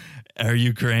Russian or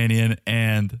Ukrainian,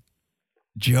 and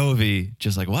Jovi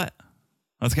just like, what?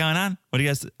 What's going on? What do you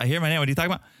guys? I hear my name. What are you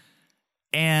talking about?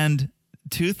 And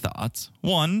two thoughts.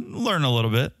 One, learn a little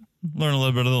bit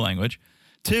of the language.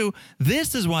 Two,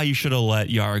 this is why you should have let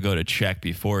Yara go to Czech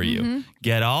before you.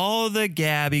 Get all the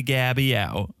gabby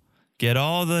out. Get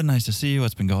all the nice to see you,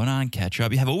 what's been going on, catch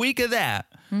up. You have a week of that.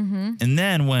 And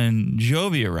then when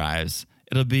Jovi arrives,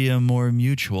 it'll be a more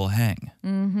mutual hang.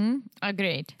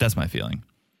 Agreed. That's my feeling.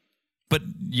 But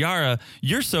Yara,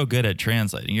 you're so good at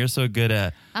translating. You're so good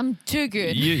at... I'm too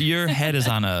good. Your head is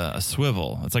on a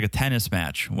swivel. It's like a tennis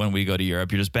match when we go to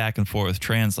Europe. You're just back and forth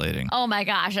translating. Oh my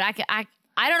gosh.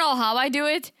 I don't know how I do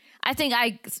it. I think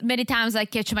many times I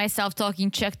catch myself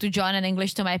talking Czech to John and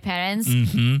English to my parents.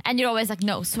 And you're always like,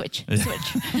 no, switch.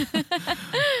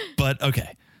 But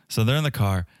okay, so they're in the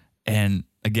car, and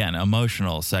again,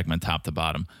 emotional segment top to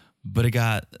bottom. But it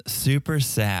got super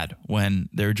sad when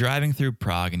they were driving through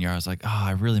Prague, and Yara's like, oh,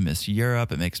 I really miss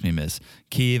Europe. It makes me miss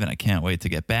Kyiv, and I can't wait to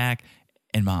get back.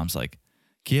 And Mom's like,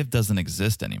 Kyiv doesn't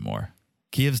exist anymore.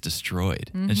 Kyiv's destroyed.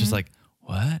 It's just like,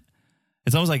 what?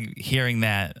 It's almost like hearing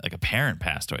that, like a parent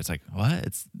passed away. It's like, what?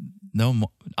 It's no more.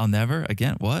 I'll never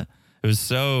again. What? It was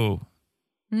so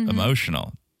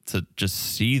emotional to just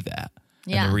see that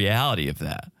and Yeah. the reality of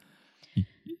that.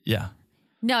 Yeah.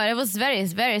 No, it was very,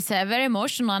 very sad, very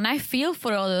emotional, and I feel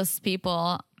for all those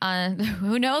people. And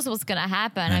who knows what's gonna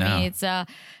happen? I know. mean,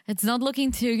 it's not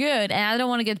looking too good, and I don't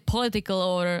want to get political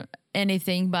or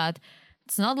anything, but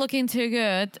it's not looking too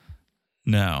good.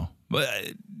 No, but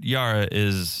Yara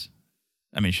is.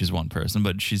 I mean, she's one person,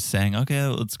 but she's saying, "Okay,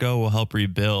 let's go. We'll help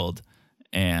rebuild."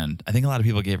 And I think a lot of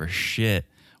people gave her shit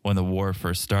when the war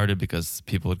first started because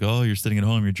people would go, "Oh, you're sitting at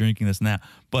home, you're drinking this and that."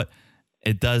 But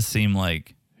it does seem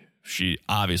like she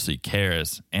obviously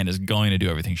cares and is going to do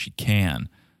everything she can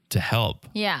to help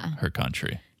Yeah, her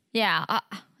country. yeah.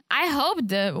 I hope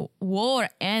the war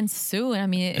ends soon. I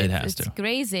mean, It has it's to.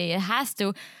 crazy. It has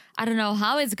to. I don't know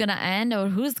how it's gonna end or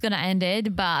who's gonna end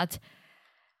it, but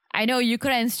I know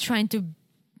Ukraine's trying to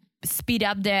speed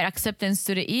up their acceptance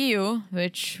to the EU,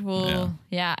 which will,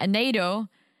 and NATO.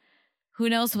 Who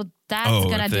knows what that's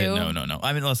gonna if they- do? No.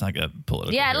 I mean, let's not get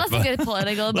political. Yeah, here, let's but get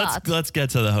political, but let's get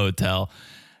to the hotel.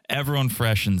 Everyone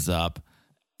freshens up.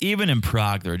 Even in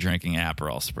Prague, they're drinking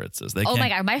Aperol spritzes. They oh my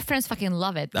can't- God, my friends fucking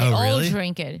love it. They Oh, all really?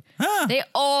 drink it. Huh. They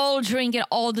all drink it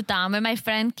all the time. When my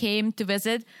friend came to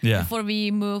visit before we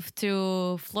moved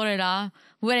to Florida,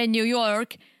 we were in New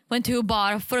York, went to a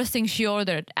bar, first thing she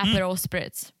ordered, Aperol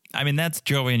Spritz. I mean, that's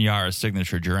Joey and Yara's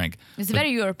signature drink. It's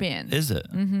very European. Is it?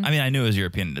 Mm-hmm. I mean, I knew it was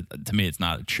European. To me, it's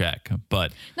not Czech,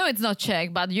 but No, it's not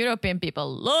Czech, but European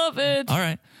people love it. all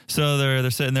right. So they're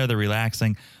sitting there, they're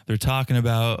relaxing. They're talking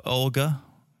about Olga,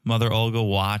 Mother Olga,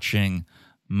 watching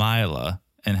Mila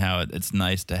and how it's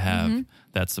nice to have Mm-hmm.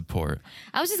 that support.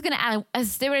 I was just going to add,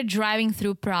 as they were driving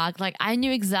through Prague, like I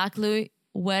knew exactly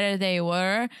where they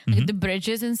were, like the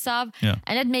bridges and stuff. Yeah.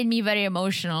 And that made me very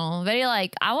emotional. Very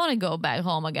like, I want to go back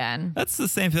home again. That's the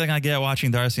same feeling I get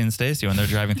watching Darcy and Stacey when they're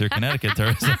driving through Connecticut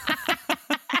tourism.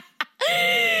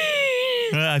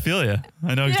 I feel you.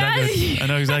 I know exactly. I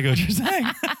know exactly what you're saying.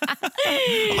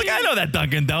 I'm like, I know that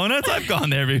Dunkin' Donuts. I've gone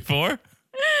there before.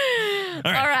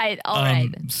 All right.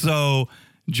 So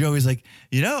Joey's like,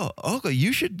 Olga,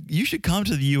 you should come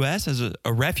to the U.S. as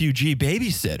a refugee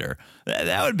babysitter.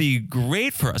 That would be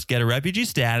great for us. Get a refugee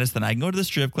status, then I can go to the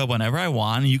strip club whenever I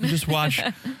want, and you can just watch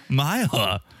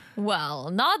Mila. Well,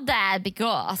 not that,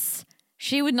 because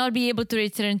she would not be able to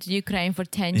return to Ukraine for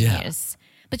 10 years.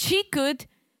 But she could.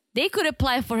 They could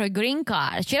apply for her green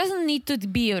card. She doesn't need to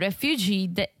be a refugee.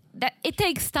 That it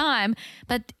takes time,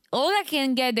 but Olga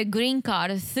can get the green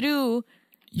card through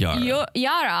Yara.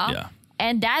 Yara. Yeah.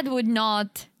 And that would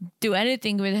not do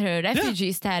anything with her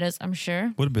refugee status, I'm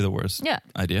sure. Wouldn't be the worst Yeah.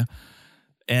 idea.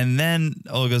 And then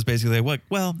Olga's basically like, "What?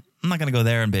 Well, I'm not going to go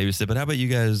there and babysit, but how about you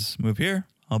guys move here?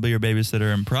 I'll be your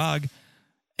babysitter in Prague."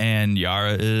 And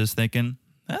Yara is thinking,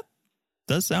 that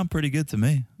does sound pretty good to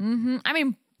me. I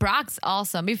mean, Prague's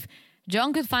awesome. If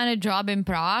John could find a job in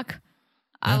Prague,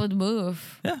 I would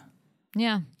move. Yeah.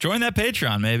 Yeah. Join that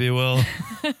Patreon. Maybe we'll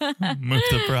move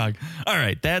to Prague. All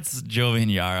right. That's Jovi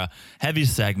and Yara. Heavy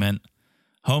segment.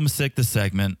 Homesick the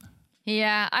segment.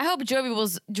 Yeah. I hope Jovi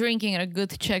was drinking a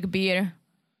good Czech beer.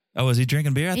 Oh, was he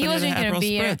drinking beer? I He thought was had an drinking a Aperol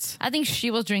beer. Spritz. I think she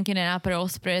was drinking an Aperol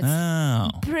Spritz.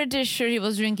 Oh. Pretty sure he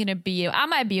was drinking a beer. I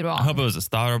might be wrong. I hope it was a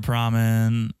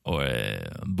Staropramen or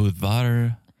a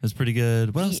Budvar. It's pretty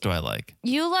good. What else do I like?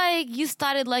 You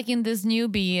started liking this new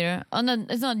beer. Oh no,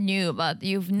 it's not new, but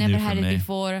you've never New had for it me.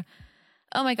 before.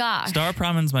 Oh my gosh.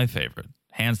 Staropramen's my favorite.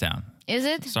 Hands down. Is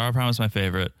it? Staropramen's my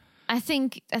favorite. I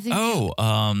think Oh,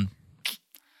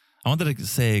 I wanted to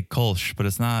say Kolsch, but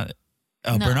it's not.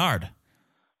 Oh, No. Bernard.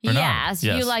 yes,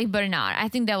 Yes. you like Bernard. I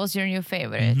think that was your new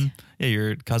favorite. Yeah,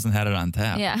 your cousin had it on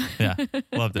tap. Yeah. Yeah.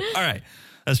 Loved it. All right.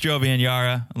 That's Jovi and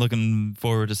Yara. Looking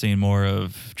forward to seeing more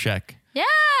of Czech. Yeah,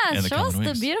 In the show us coming the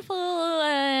weeks. beautiful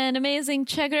and amazing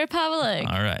Czech Republic.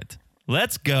 All right.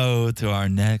 Let's go to our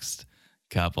next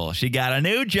couple. She got a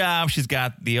new job. She's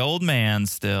got the old man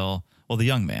still. Well, the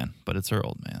young man, but it's her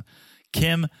old man.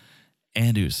 Kim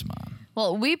and Usman.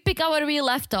 Well, we pick up where we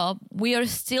left off. We are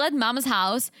still at Mama's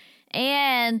house,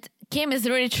 and Kim is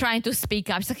really trying to speak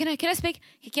up. She's like, "Can I speak?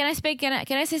 Can I speak? Can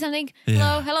I say something?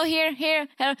 Yeah. Hello, here.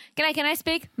 Hello. Can I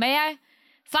speak? May I?"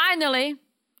 Finally,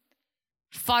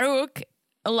 Farouk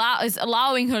is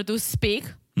allowing her to speak.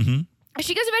 Mm-hmm. And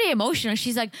she gets very emotional.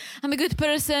 She's like, "I'm a good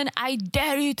person. I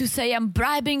dare you to say I'm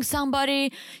bribing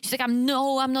somebody." She's like, I'm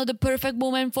not the perfect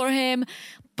woman for him.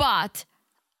 But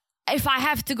if I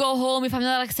have to go home, if I'm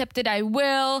not accepted, I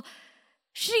will.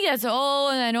 She gets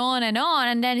on and on and on.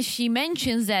 And then she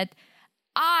mentions that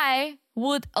I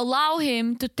would allow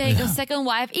him to take a second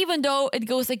wife, even though it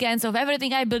goes against of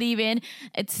everything I believe in.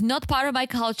 It's not part of my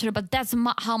culture, but that's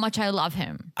how much I love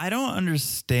him. I don't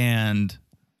understand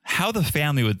how the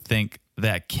family would think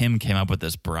that Kim came up with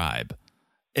this bribe.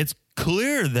 It's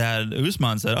clear that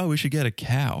Usman said, "Oh, we should get a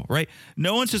cow," right?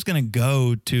 No one's just going to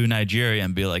go to Nigeria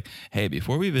and be like, "Hey,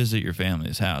 before we visit your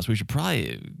family's house, we should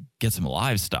probably get some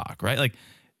livestock," right? Like,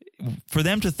 for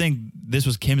them to think this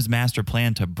was Kim's master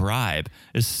plan to bribe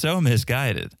is so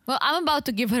misguided. Well, I'm about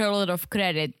to give her a lot of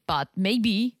credit, but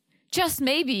maybe, just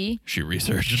maybe, She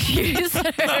researched. she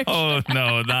researched. Oh,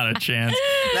 no, not a chance.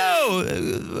 No,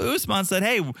 Usman said,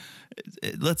 "Hey,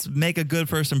 let's make a good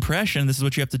first impression. This is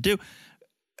what you have to do."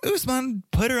 Usman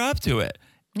put her up to it.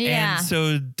 Yeah. And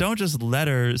so don't just let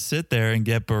her sit there and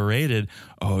get berated.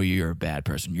 "Oh, you're a bad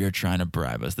person. You're trying to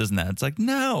bribe us, this and that." It's like,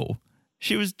 no.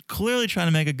 She was clearly trying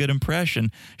to make a good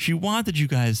impression. She wanted you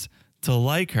guys to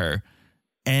like her.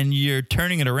 And you're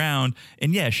turning it around.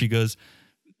 And yeah, she goes,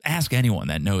 "Ask anyone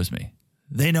that knows me.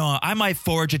 They know I might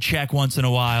forge a check once in a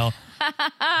while,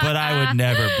 but I would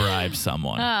never bribe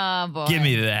someone. Oh, boy. Give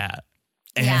me that."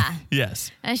 And Yeah. yes.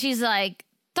 And she's like,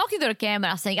 talking to the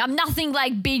camera, saying, "I'm nothing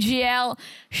like BGL.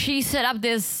 She set up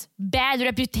this bad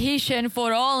reputation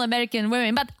for all American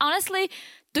women." But honestly,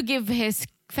 to give his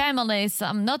family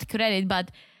some, not credit, but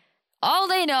all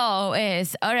they know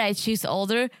is, all right, she's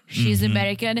older, she's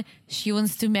American, she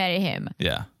wants to marry him.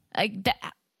 Yeah. Like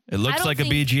that. It looks don't like a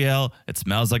think- BGL. It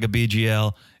smells like a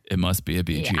BGL. It must be a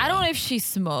BGL. I don't know if she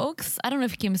smokes. I don't know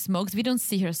if Kim smokes. We don't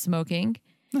see her smoking.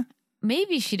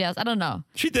 Maybe she does. I don't know.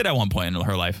 She did at one point in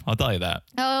her life. I'll tell you that.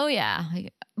 Oh yeah,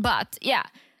 but yeah,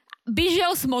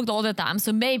 BGL smoked all the time,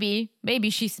 so maybe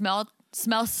she smells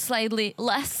slightly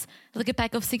less like a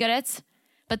pack of cigarettes.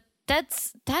 But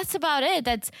that's about it.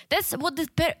 That's what the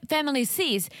family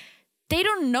sees. They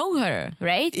don't know her,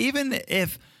 right? Even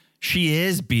if she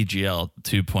is BGL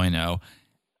 2.0,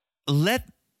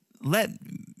 let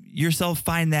yourself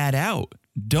find that out.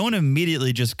 Don't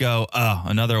immediately just go, "Oh,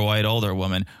 another white older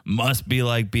woman must be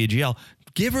like BGL."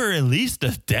 Give her at least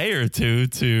a day or two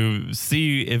to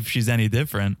see if she's any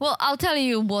different. Well, I'll tell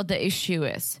you what the issue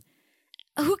is.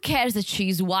 Who cares that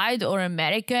she's white or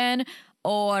American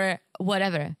or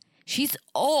whatever? She's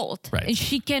old, Right. and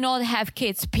she cannot have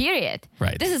kids, period.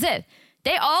 Right. This is it.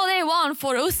 All they want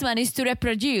for Usman is to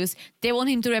reproduce. They want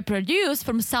him to reproduce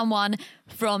from someone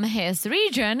from his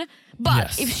region. But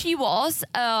Yes. if she was,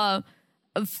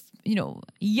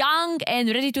 young and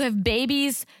ready to have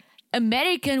babies,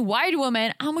 American white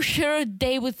woman, I'm sure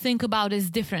they would think about this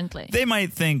differently. They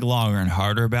might think longer and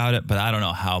harder about it, but I don't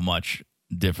know how much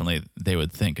differently they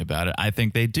would think about it. I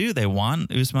think they do. They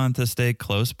want Usman to stay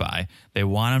close by. They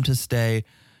want him to stay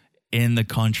in the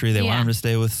country. They want him to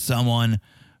stay with someone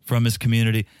from his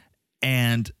community.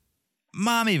 And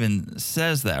mom even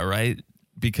says that, right?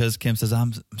 Because Kim says,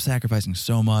 I'm sacrificing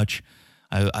so much.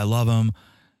 I love him.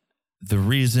 The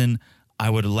reason I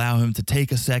would allow him to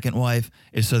take a second wife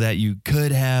is so that you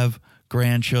could have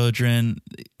grandchildren.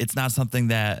 It's not something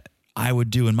that I would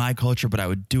do in my culture, but I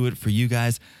would do it for you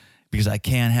guys because I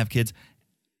can have kids.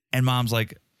 And mom's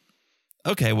like,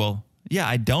 okay, well, yeah,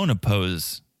 I don't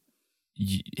oppose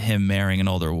him marrying an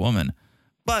older woman,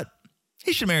 but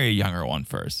he should marry a younger one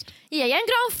first. Yeah, young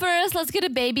girl first. Let's get the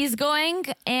babies going.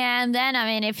 And then, I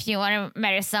mean, if you want to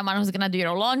marry someone who's going to do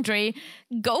your laundry,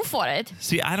 go for it.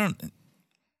 See, I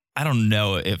don't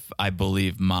know if I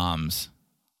believe mom's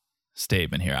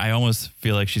statement here. I almost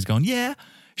feel like she's going, yeah,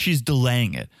 she's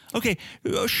delaying it. Okay,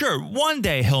 sure, one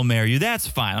day he'll marry you. That's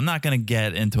fine. I'm not going to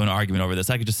get into an argument over this.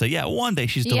 I could just say, yeah, one day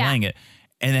she's delaying it.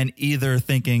 And then either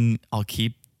thinking I'll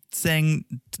keep saying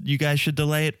you guys should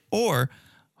delay it, or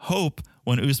hope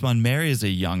when Usman marries a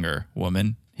younger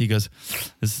woman, he goes,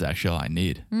 this is actually all I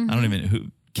need. I don't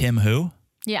even, Kim who?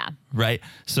 Yeah. Right?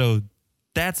 So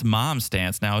that's mom's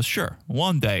stance now is, sure,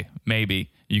 one day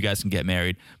maybe you guys can get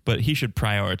married, but he should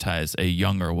prioritize a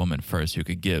younger woman first who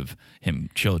could give him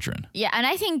children. Yeah, and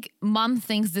I think mom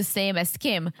thinks the same as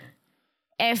Kim.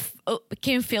 If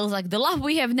Kim feels like the love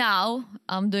we have now,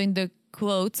 I'm doing the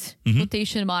quotes,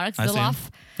 quotation marks,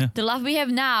 the love we have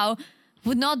now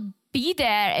would not be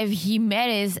there if he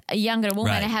marries a younger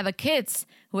woman and have a kids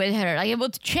with her. Like, it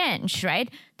would change, right?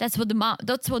 That's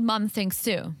what mom thinks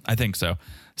too. I think so.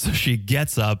 So she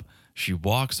gets up, she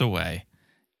walks away,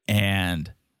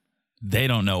 and they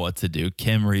don't know what to do.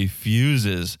 Kim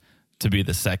refuses to be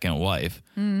the second wife,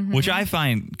 which I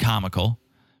find comical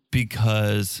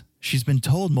because she's been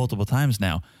told multiple times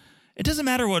now, it doesn't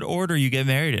matter what order you get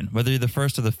married in, whether you're the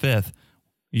first or the fifth,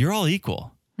 you're all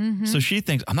equal. So she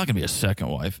thinks, I'm not going to be a second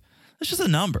wife. That's just a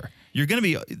number. You're going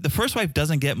to be, the first wife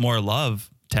doesn't get more love,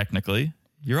 technically.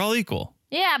 You're all equal.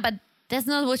 Yeah, but that's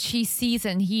not what she sees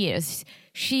and hears.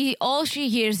 All she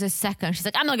hears is second. She's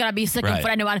like, I'm not going to be second for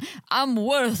anyone. I'm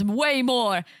worth way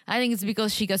more. I think it's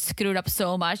because she got screwed up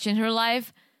so much in her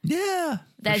life. Yeah.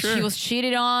 That she was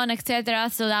cheated on, etc.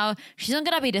 So now she's not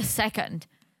going to be the second.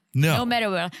 No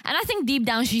matter what. And I think deep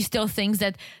down she still thinks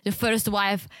that the first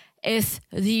wife is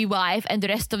the wife and the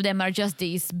rest of them are just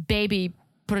these baby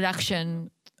production.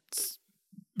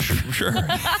 Sure.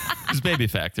 These baby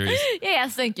factories.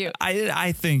 Yes, thank you.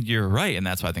 I think you're right. And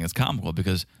that's why I think it's comical,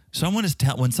 because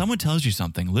when someone tells you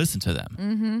something, listen to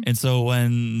them. And so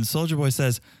when Soulja Boy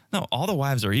says, no, all the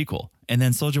wives are equal, and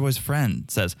then Soulja Boy's friend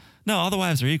says, no, all the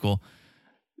wives are equal,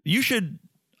 you should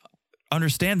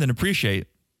understand and appreciate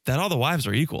that all the wives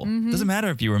are equal. Doesn't matter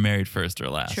if you were married first or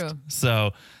last. True.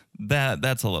 So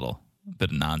that's a little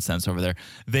bit of nonsense over there.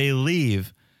 They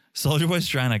leave. Soulja Boy's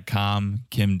trying to calm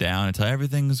Kim down and tell her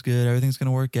everything's good, everything's going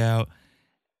to work out.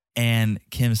 And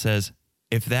Kim says,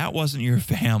 if that wasn't your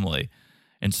family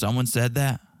and someone said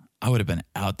that, I would have been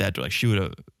out that door. Like, she would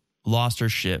have lost her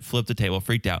shit, flipped the table,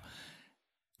 freaked out.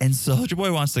 And Soulja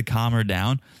Boy wants to calm her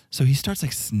down, so he starts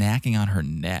like snacking on her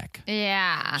neck.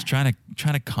 Yeah. He's trying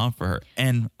to comfort her.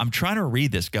 And I'm trying to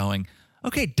read this going,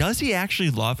 okay, does he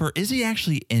actually love her? Is he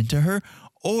actually into her?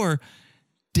 Or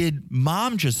did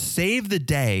mom just save the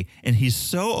day and he's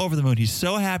so over the moon, he's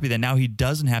so happy that now he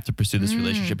doesn't have to pursue this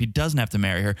relationship, he doesn't have to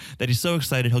marry her, that he's so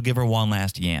excited he'll give her one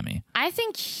last yammy? I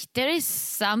think there is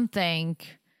something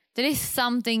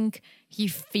he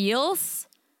feels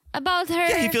about her.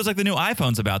 Yeah, he feels like the new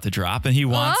iPhone's about to drop and he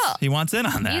wants in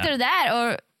on that. Either that,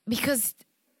 or because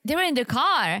they were in the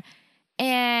car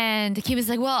and Kim is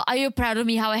like, well, are you proud of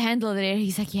me how I handled it?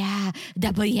 He's like, yeah,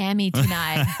 double yammy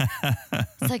tonight.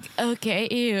 It's like, okay,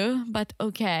 ew, but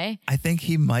okay. I think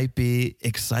he might be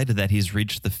excited that he's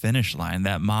reached the finish line,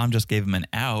 that mom just gave him an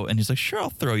out and he's like, sure, I'll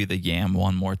throw you the yam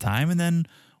one more time and then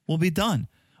we'll be done.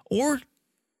 Or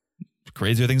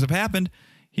crazier things have happened.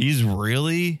 He's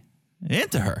really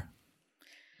into her.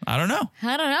 I don't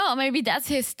know. Maybe that's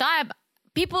his type.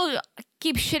 People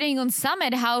keep shitting on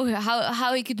Sumit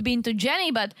how he could be into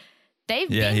Jenny, but they've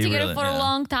been together for a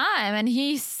long time and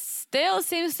he still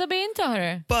seems to be into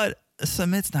her. But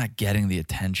Sumit's not getting the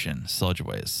attention Soulja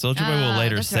Boy is. Soulja Boy will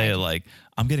later say, like,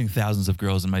 I'm getting thousands of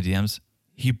girls in my DMs.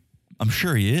 I'm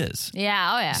sure he is.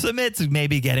 Yeah, oh yeah. Sumit's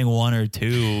maybe getting one or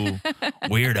two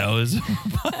weirdos,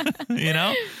 you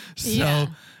know? So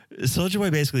Soulja Boy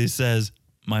basically says,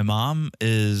 my mom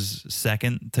is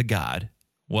second to God.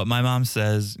 What my mom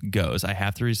says goes. I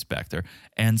have to respect her.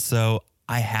 And so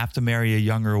I have to marry a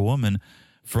younger woman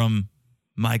from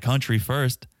my country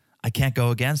first. I can't go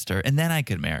against her, and then I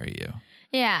could marry you.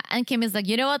 Yeah, and Kim is like,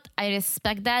 you know what? I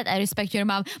respect that. I respect your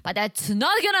mom, but that's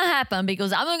not gonna happen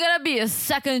because I'm not gonna be a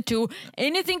second to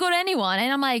anything or anyone.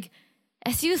 And I'm like,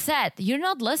 as you said, you're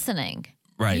not listening.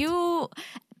 Right.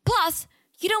 Plus,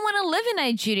 you don't want to live in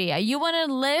Nigeria. You want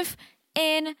to live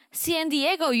in San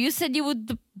Diego. You said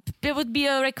it would be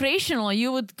a recreational.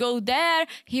 You would go there.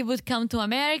 He would come to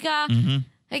America.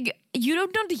 Like, you're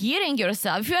not hearing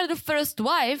yourself. If you are the first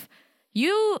wife,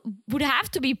 you would have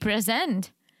to be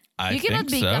present. I You cannot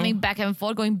think be so. coming back and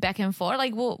forth, going back and forth.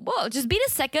 Like, whoa, just be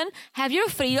the second. Have your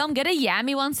freedom. Get a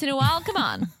yummy once in a while. Come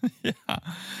on.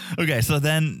 Okay, so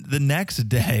then the next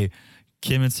day,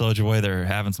 Kim and Soulja Boy, they're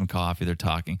having some coffee, they're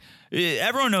talking.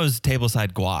 Everyone knows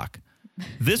tableside guac.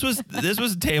 This was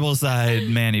tableside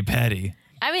mani pedi.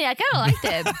 I mean, I kind of liked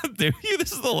it. Dude,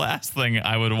 this is the last thing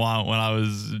I would want when I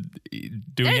was doing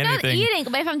They're not anything. eating,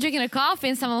 but if I'm drinking a coffee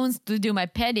and someone wants to do my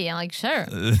pedi, I'm like, sure.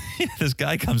 This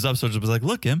guy comes up, Soulja Boy's like,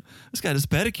 look, Kim, this guy does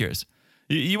pedicures.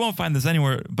 You won't find this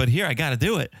anywhere but here. I got to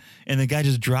do it. And the guy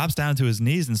just drops down to his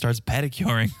knees and starts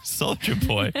pedicuring Soulja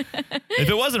Boy. If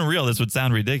it wasn't real, this would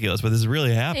sound ridiculous, but this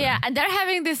really happened. Yeah, and they're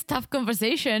having this tough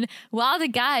conversation while the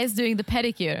guy is doing the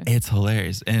pedicure. It's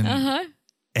hilarious.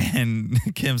 And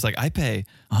Kim's like, I pay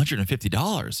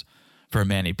 $150 for a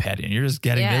mani pedi, and you're just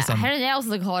getting Yeah, this on. her nails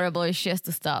look horrible. She has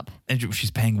to stop. And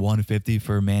she's paying $150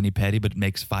 for a mani pedi, but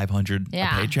makes $500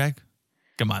 Yeah. a paycheck.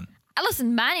 Come on.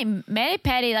 Listen, mani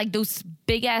pedi, like those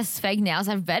big ass fake nails,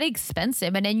 are very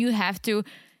expensive, and then you have to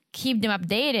keep them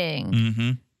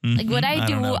updating. Like what I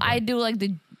do, don't know, I but- do like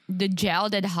the gel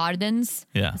that hardens.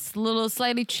 Yeah. It's a little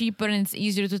slightly cheaper and it's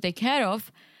easier to take care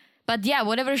of. But yeah,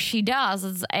 whatever she does,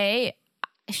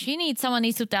 someone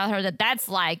needs to tell her that that's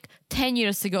like 10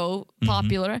 years ago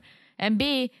popular, and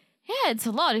B, yeah, it's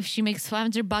a lot. If she makes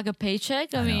 $500 a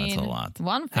paycheck, I I know, mean, it's a lot.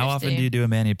 $150. How often do you do a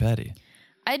mani pedi?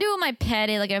 I do my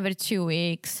pedi like every 2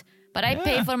 weeks, but I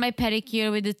pay Yeah. for my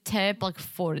pedicure with a tip like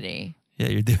 $40.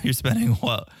 Yeah, you're spending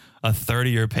what, a third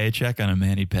of your paycheck on a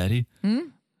mani pedi?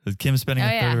 Kim's spending Oh, a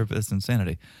third yeah. of her. It's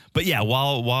insanity. But yeah,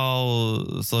 while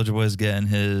Soulja Boy's getting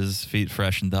his feet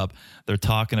freshened up, they're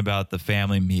talking about the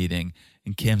family meeting,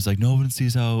 and Kim's like, "No one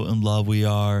sees how in love we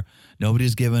are.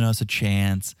 Nobody's given us a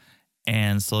chance."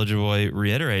 And Soulja Boy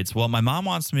reiterates, "Well, my mom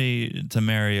wants me to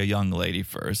marry a young lady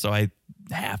first, so I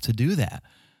have to do that."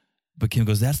 But Kim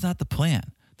goes, "That's not the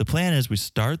plan. The plan is we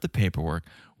start the paperwork,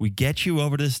 we get you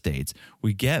over to the States,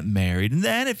 we get married, and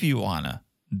then if you want to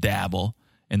dabble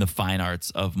in the fine arts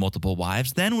of multiple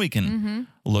wives, then we can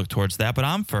look towards that. But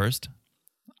I'm first.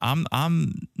 I'm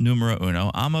numero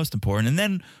uno. I'm most important. And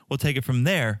then we'll take it from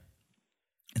there."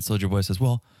 And Soulja Boy says,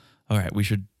 "Well, all right, we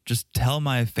should just tell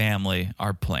my family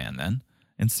our plan then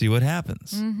and see what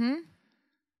happens."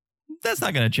 That's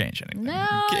not going to change anything.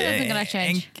 No, it isn't gonna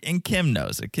change. And Kim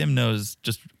knows it. Kim knows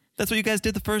just that's what you guys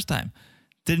did the first time.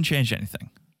 Didn't change anything,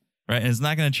 right? And it's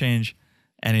not going to change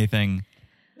anything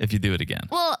if you do it again.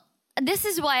 Well, this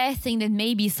is why I think that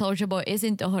maybe Soulja Boy is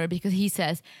into her, because he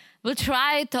says, we'll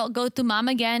try to go to mom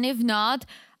again. If not,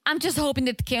 I'm just hoping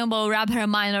that Kim will wrap her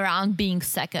mind around being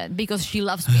second because she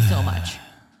loves me so much.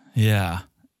 Yeah.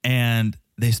 And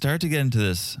they start to get into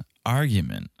this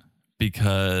argument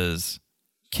because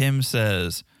Kim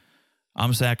says,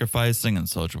 "I'm sacrificing," and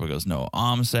Soulja Boy goes, "No,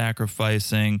 I'm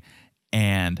sacrificing."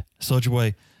 And Soulja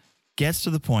Boy gets to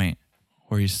the point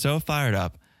where he's so fired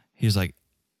up, he's like,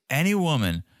 "Any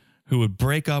woman who would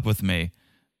break up with me,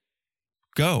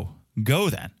 go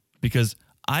then, because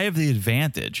I have the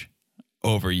advantage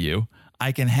over you.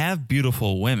 I can have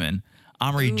beautiful women.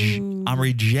 I'm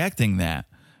rejecting that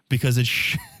because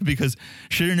because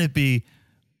shouldn't it be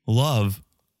love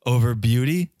over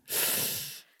beauty?"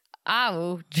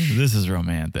 Ouch. This is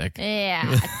romantic.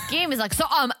 Yeah. Kim is like, so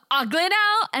I'm ugly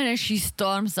now? And then she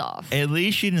storms off. At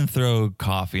least she didn't throw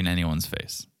coffee in anyone's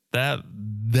face.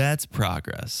 That's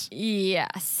progress.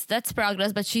 Yes, that's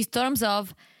progress, but she storms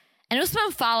off. And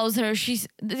Usman follows her.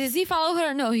 Does he follow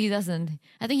her? No, he doesn't.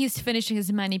 I think he's finishing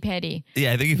his mani pedi.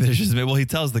 Yeah, I think he finishes it. Well, he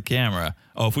tells the camera,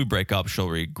 "Oh, if we break up, she'll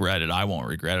regret it. I won't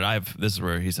regret it." This is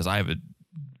where he says, "I have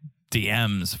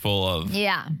DMs full of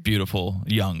beautiful,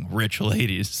 young, rich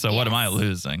ladies. So what am I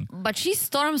losing?" But she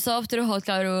storms off to the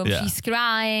hotel room. Yeah. She's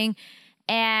crying.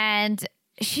 And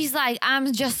she's like,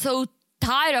 I'm just so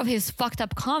tired of his fucked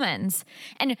up comments.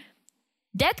 And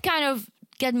that kind of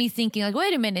got me thinking, like,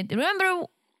 wait a minute. Remember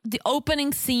the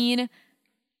opening scene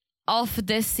of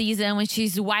this season when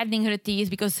she's whitening her teeth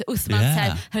because Usman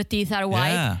said her teeth are white?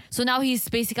 Yeah. So now he's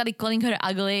basically calling her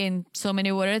ugly in so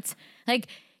many words. Like,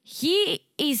 he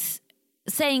is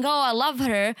saying, oh, I love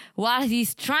her, while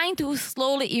he's trying to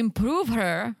slowly improve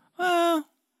her. Well,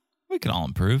 we can all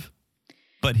improve.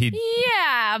 But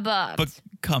Yeah, but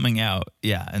coming out,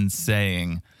 and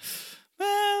saying,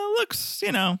 well, looks,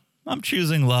 I'm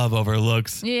choosing love over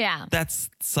looks. yeah. That's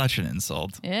such an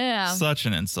insult. Yeah. Such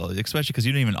an insult, especially because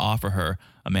you didn't even offer her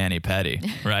a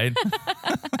mani-pedi, right?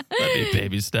 That'd be a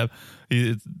baby step.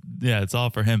 It's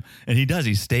all for him. And he does.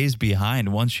 He stays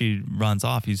behind. Once she runs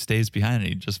off, he stays behind and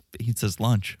he just eats his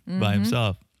lunch by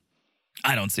himself.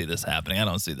 I don't see this happening. I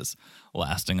don't see this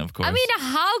lasting, of course. I mean,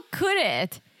 how could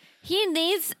it? He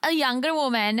needs a younger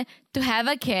woman to have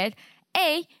a kid.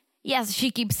 Yes, she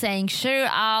keeps saying, sure,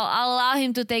 I'll allow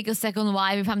him to take a second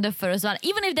wife if I'm the first one.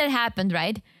 Even if that happened,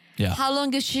 right? Yeah. How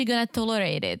long is she going to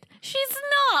tolerate it? She's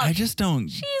not. I just don't.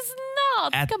 She's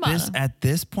not. Come on. At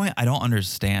this point, I don't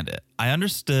understand it. I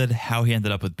understood how he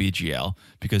ended up with BGL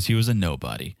because he was a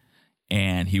nobody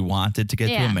and he wanted to get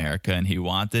to America and he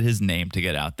wanted his name to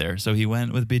get out there. So he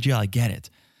went with BGL. I get it.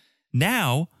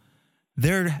 Now,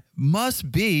 there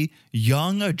must be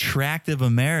young, attractive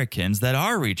Americans that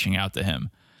are reaching out to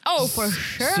him. Oh, for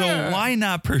sure. So why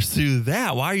not pursue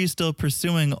that? Why are you still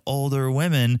pursuing older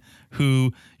women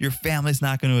who your family's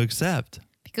not going to accept?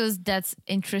 Because that's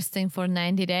interesting for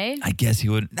 90 Day. I guess he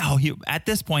would. No, at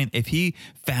this point, if he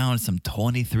found some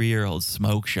 23-year-old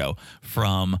smoke show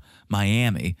from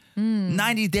Miami,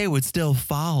 90 Day would still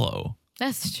follow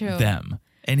That's true. them.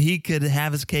 And he could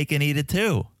have his cake and eat it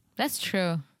too. That's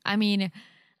true. I mean,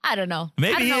 I don't know.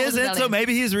 Maybe he is into,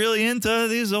 maybe he's really into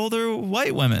these older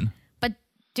white women. But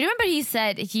do you remember he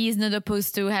said he's not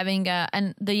opposed to having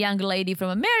the young lady from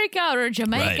America or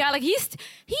Jamaica? Right. Like he's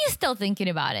still thinking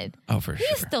about it. Oh, for sure.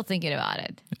 He's still thinking about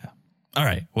it. Yeah. All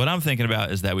right. What I'm thinking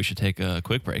about is that we should take a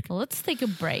quick break. Let's take a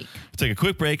break. Take a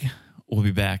quick break. We'll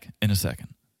be back in a second.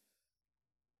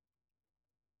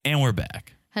 And we're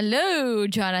back. Hello,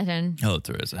 Jonathan. Hello,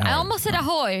 Teresa. I almost said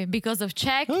ahoy because of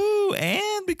Czech. Oh,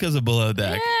 and because of Below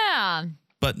Deck. Yeah.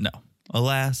 But no.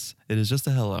 Alas, it is just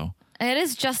a hello. It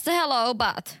is just a hello,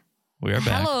 but We are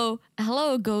back.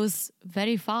 hello goes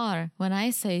very far when I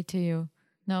say to you.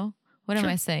 No? What am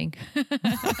I saying?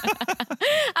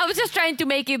 I was just trying to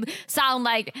make it sound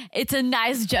like it's a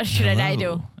nice gesture that I do.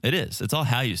 Hello. It is. It's all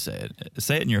how you say it.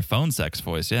 Say it in your phone sex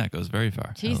voice. Yeah, it goes very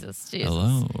far. Jesus.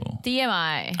 Hello.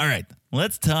 TMI. All right.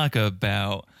 Let's talk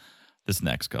about this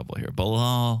next couple here.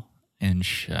 Bilal and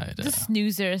Shida. The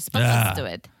snoozers, but let's do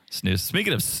it. Snooze.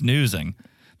 Speaking of snoozing,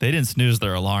 they didn't snooze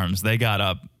their alarms. They got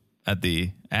up at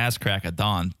the ass crack of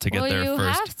dawn to get You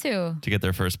have to. get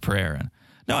their first prayer in.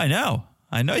 No, I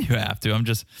know you have to.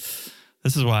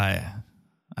 This is why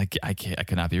I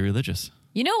cannot be religious.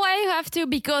 You know why you have to?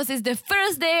 Because it's the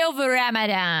first day of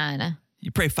Ramadan.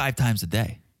 You pray 5 times a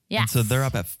day. Yes. And so they're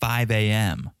up at 5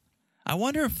 a.m. I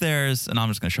wonder if there's, and I'm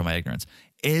just going to show my ignorance,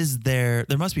 there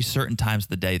must be certain times of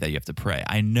the day that you have to pray.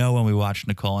 I know when we watched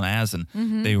Nicole and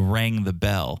Asin, they rang the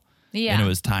bell and it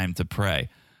was time to pray.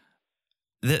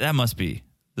 That must be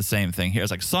the same thing here.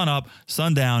 It's like sun up,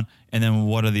 sun down, and then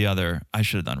what are the other? I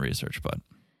should have done research, but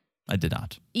I did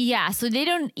not. Yeah, so they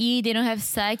don't eat, they don't have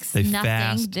sex, They nothing.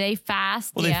 fast. They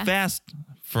fast. Well, they fast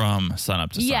from sun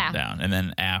up to Yeah. sundown, and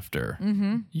then after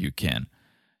you can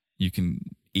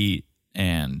eat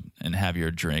and have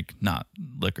your drink, not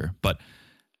liquor. But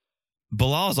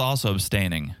Bilal's also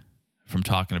abstaining from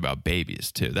talking about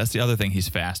babies too. That's the other thing he's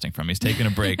fasting from. He's taking a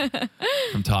break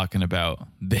from talking about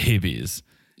babies.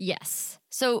 Yes.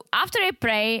 So after they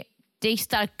pray, they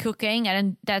start cooking,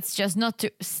 and that's just not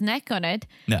to snack on it,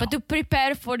 No. but to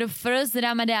prepare for the first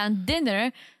Ramadan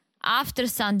dinner after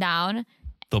sundown.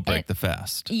 They'll break the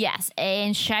fast. Yes,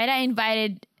 and Shida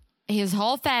invited his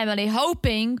whole family,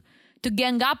 hoping to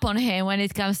gang up on him when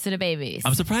it comes to the babies.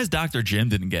 I'm surprised Dr. Jim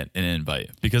didn't get an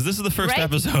invite because this is the first Right?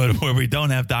 episode where we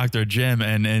don't have Dr. Jim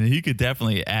and he could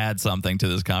definitely add something to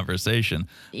this conversation.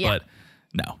 Yeah. But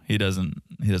no, he doesn't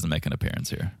make an appearance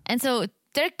here. And so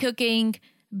they're cooking.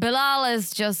 Bilal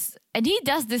is just, and he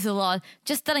does this a lot,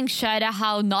 just telling Shida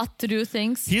how not to do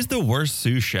things. He's the worst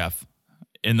sous chef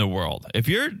in the world. If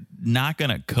you're not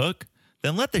going to cook,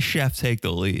 then let the chef take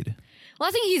the lead. Well,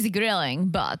 I think he's grilling,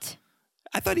 but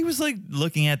I thought he was like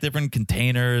looking at different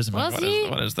containers. I'm like, Was he?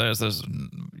 what is this?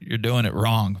 You're doing it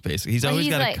wrong, basically. He's Well, always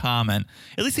he's got like- a comment.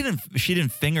 At least she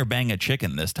didn't finger bang a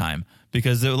chicken this time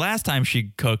because the last time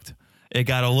she cooked, it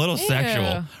got a little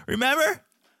sexual. Remember?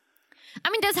 I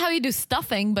mean, that's how you do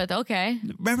stuffing, but okay.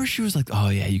 Remember she was like, oh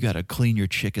yeah, you got to clean your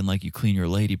chicken like you clean your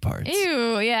lady parts.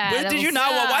 Ew, yeah. Wait, that did you was-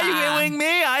 not? Why are you ewiling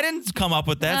me? I didn't come up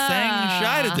with that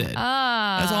saying. Shida did.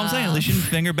 That's all I'm saying. At least you didn't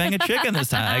finger bang a chicken this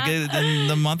time. In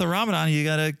the month of Ramadan, you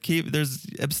got to there's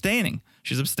abstaining.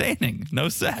 She's abstaining. No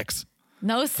sex.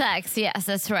 No sex, yes,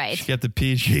 that's right. She kept the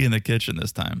PG in the kitchen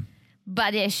this time.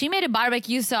 But yeah, she made a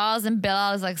barbecue sauce and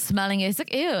Bilal is like smelling it. It's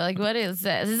like, ew, like what is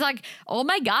this? It's like, oh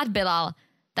my God, Bilal.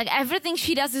 Like everything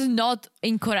she does is not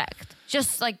incorrect.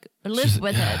 Just like live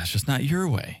with it. It's just not your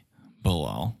way,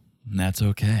 Bilal. And that's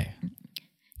okay.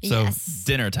 So Yes.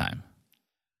 dinner time.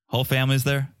 Whole family's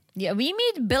there? Yeah, we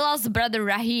meet Bilal's brother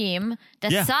Rahim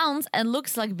that Yeah. sounds and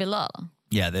looks like Bilal.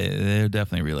 Yeah, they're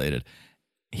definitely related.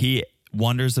 He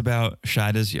wonders about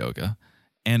Shida's yoga.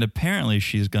 And apparently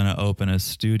she's going to open a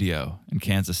studio in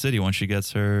Kansas City once she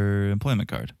gets her employment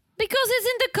card. Because it's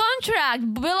in the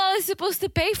contract. Bilal is supposed to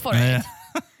pay for it.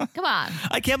 Come on.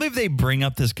 I can't believe they bring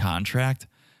up this contract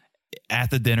at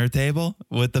the dinner table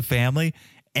with the family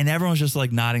and everyone's just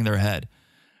like nodding their head.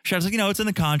 Shida's like, it's in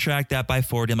the contract that by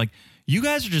 40. I'm like, you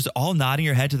guys are just all nodding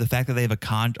your head to the fact that they have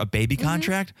a baby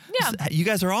contract? Yeah. You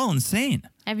guys are all insane.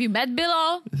 Have you met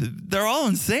Bilal? They're all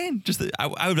insane. Just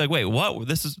I would be like, wait, what?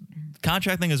 This is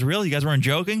contract thing is real? You guys weren't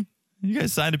joking? You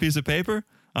guys signed a piece of paper?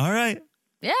 All right.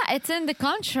 Yeah, it's in the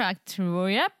contract.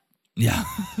 Yep. Yeah.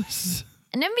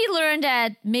 And then we learned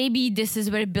that maybe this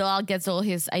is where Bilal gets all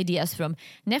his ideas from.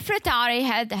 Nefertari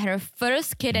had her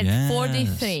first kid at Yes.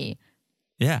 43.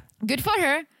 Yeah. Good for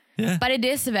her. Yeah. But it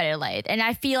is very late. And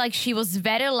I feel like she was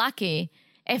very lucky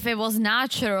if it was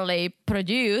naturally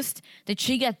produced that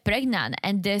she got pregnant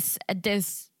and at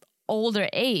this older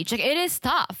age. Like it is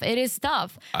tough. It is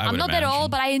tough. I I'm would not that imagine.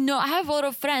 old, but I know I have a lot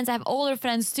of friends. I have older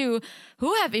friends too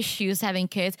who have issues having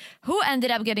kids, who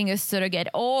ended up getting a surrogate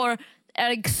or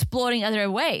exploring other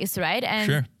ways, right? And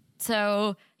Sure.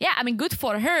 so, yeah, I mean, good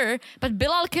for her. But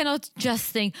Bilal cannot just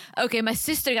think, okay, my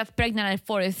sister got pregnant at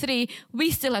 43.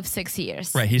 We still have 6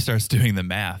 years. Right. He starts doing the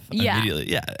math Yeah. immediately.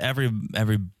 Yeah.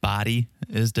 Every body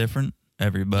is different.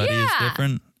 Everybody is Yeah.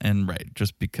 different. And right,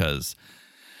 just because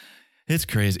it's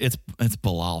crazy. It's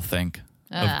Bilal think,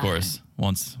 of course,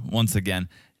 once again.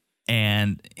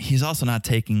 And he's also not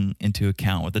taking into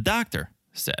account what the doctor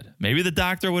said. Maybe the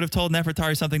doctor would have told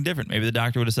Nefertari something different. Maybe the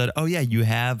doctor would have said, oh yeah, you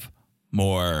have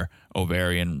more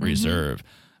ovarian reserve.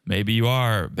 Maybe you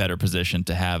are better positioned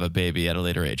to have a baby at a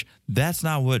later age. That's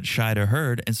not what Shida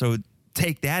heard. And so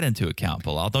take that into account,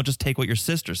 Bilal. Don't just take what your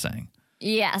sister's saying.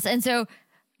 Yes. And so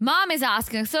mom is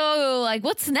asking, so like,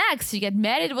 what's next? You get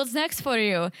married. What's next for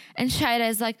you? And Shida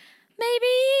is like,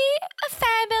 maybe a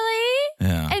family.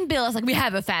 Yeah. And Bilal's like, we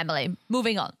have a family.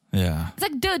 Moving on. Yeah. It's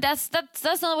like, dude, that's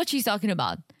not what she's talking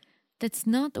about. That's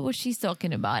not what she's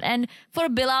talking about. And for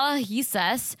Bilal, he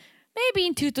says, maybe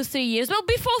in 2 to 3 years. Well,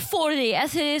 before 40,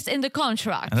 as it is in the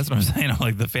contract. And that's what I'm saying.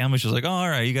 Like the family's just like, oh, all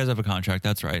right, you guys have a contract.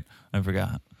 That's right. I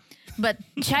forgot. But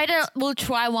Shida will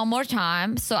try one more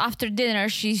time. So after dinner,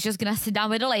 she's just going to sit down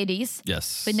with the ladies.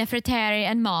 Yes. With Nefertari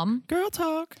and mom. Girl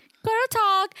talk. Girl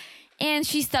talk. And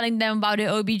she's telling them about the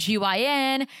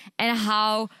OBGYN and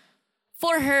how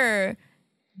for her,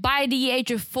 by the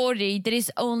age of 40, there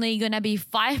is only going to be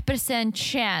 5%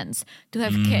 chance to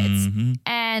have kids.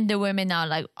 And the women are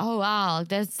like, oh, wow,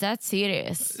 that's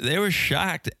serious. They were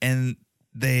shocked and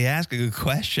they asked a good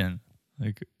question.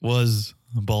 Like, was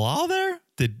Bilal there?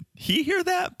 Did he hear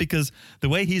that? Because the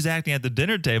way he's acting at the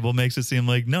dinner table makes it seem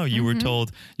like, no, you were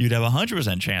told you'd have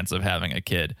 100% chance of having a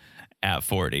kid at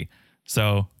 40.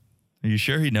 So are you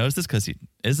sure he knows this? Because he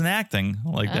isn't acting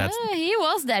like that's He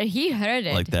was there. He heard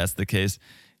it. like that's the case.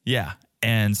 Yeah.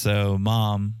 And so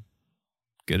mom,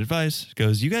 good advice,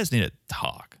 goes, you guys need to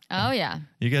talk. Oh, yeah.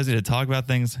 You guys need to talk about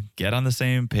things, get on the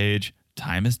same page.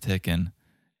 Time is ticking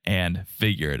and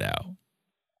figure it out.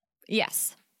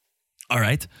 Yes. All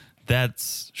right.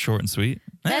 That's short and sweet.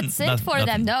 That's it for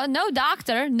them. No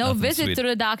doctor, no nothing visit sweet. to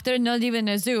the doctor, not even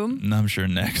a Zoom. I'm sure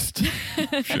next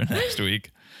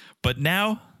week. But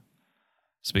now,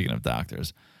 speaking of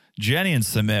doctors, Jenny and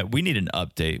Sumit, we need an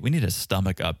update. We need a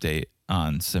stomach update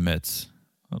on Sumit's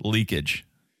leakage.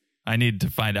 I need to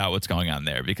find out what's going on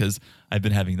there because I've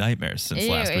been having nightmares since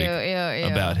last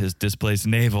week about his displaced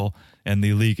navel and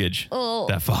the leakage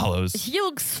that follows. He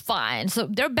looks fine. So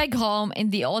they're back home in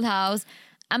the old house,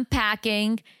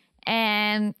 unpacking,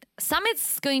 and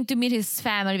Sumit's going to meet his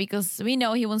family because we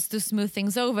know he wants to smooth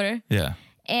things over. Yeah.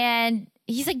 And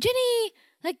he's like, Jenny,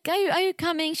 like, are you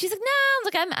coming? She's like, no.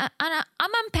 Like,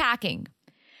 I'm unpacking.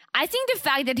 I think the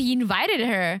fact that he invited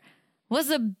her was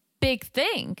a big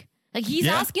thing. Like, he's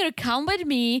asking her, come with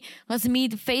me. Let's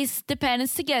meet, face the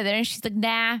parents together. And she's like,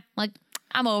 nah, like,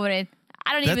 I'm over it.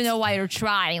 I don't even know why you're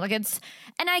trying. Like, and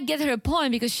I get her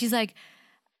point because she's like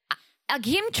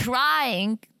him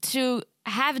trying to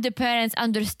have the parents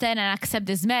understand and accept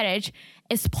this marriage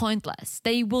is pointless.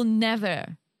 They will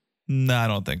never. No, I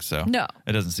don't think so. No.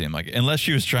 It doesn't seem like it. Unless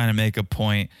she was trying to make a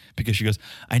point because she goes,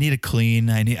 I need to clean.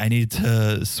 I need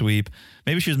to sweep.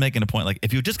 Maybe she was making a point like,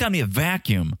 if you just got me a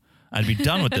vacuum, I'd be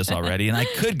done with this already, and I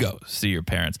could go see your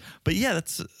parents. But yeah,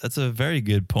 that's a very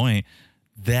good point.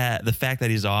 That the fact that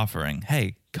he's offering,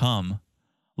 hey, come,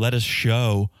 let us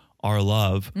show our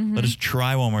love. Let us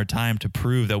try one more time to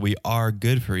prove that we are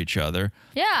good for each other.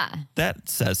 Yeah. That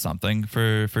says something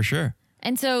for sure.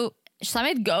 And so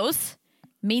Sumit goes,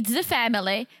 meets the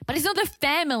family, but it's not the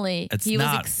family he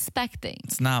was expecting.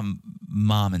 It's not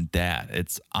mom and dad.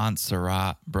 It's Aunt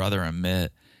Surat, brother Amit,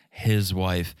 his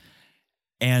wife.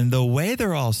 And the way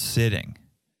they're all sitting,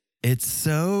 it's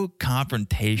so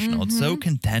confrontational. It's so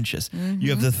contentious.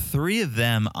 You have the three of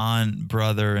them on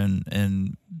brother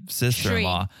and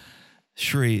sister-in-law,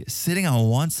 Shri, sitting on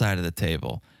one side of the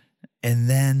table, and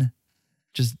then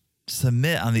just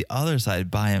Sumit on the other side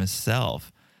by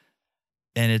himself.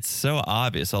 And it's so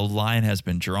obvious a line has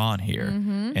been drawn here.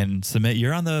 And Sumit,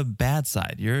 you're on the bad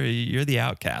side. You're the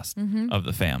outcast of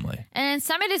the family. And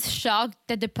Sumit is shocked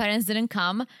that the parents didn't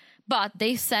come, but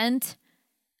they sent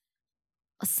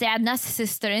Sadna's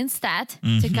sister instead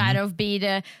to kind of be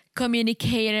the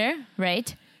communicator,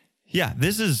 right? Yeah,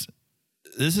 this is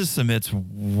Sumit's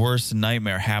worst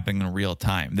nightmare happening in real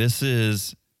time. This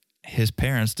is his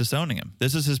parents disowning him.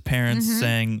 This is his parents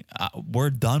saying,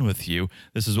 we're done with you.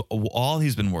 This is all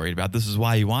he's been worried about. This is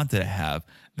why he wanted to have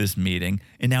this meeting.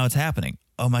 And now it's happening.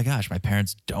 Oh my gosh, my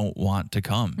parents don't want to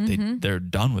come. They're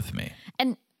done with me.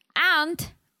 And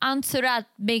Aunt Surat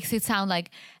makes it sound like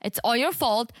it's all your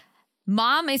fault.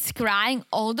 Mom is crying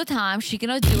all the time. She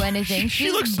cannot do anything. She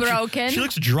She's looks broken. She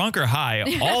looks drunk or high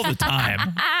all the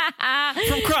time.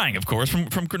 From crying, of course. From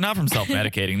not from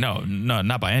self-medicating. No,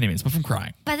 not by any means, but from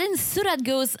crying. But then Surat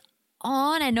goes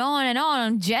on and on and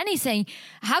on. Jenny saying,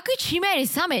 how could she marry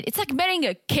Sumit? It's like marrying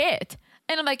a kid.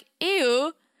 And I'm like,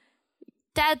 ew.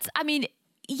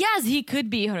 Yes, he could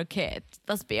be her kid.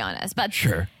 Let's be honest. But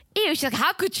sure. Ew, she's like,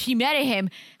 how could she marry him?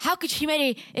 How could she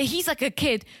marry? He's like a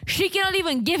kid. She cannot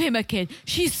even give him a kid.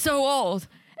 She's so old.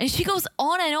 And she goes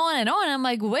on and on and on. And I'm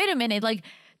like, wait a minute. Like,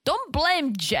 don't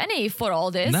blame Jenny for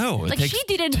all this. No, like she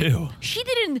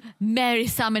didn't marry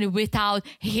someone without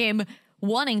him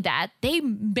wanting that. They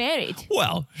married.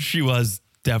 Well, she was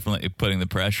definitely putting the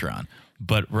pressure on.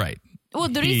 But right. Well,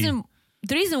 the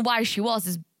reason why she was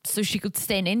is so she could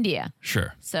stay in India.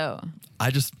 Sure. So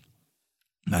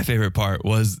my favorite part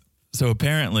was, so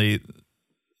apparently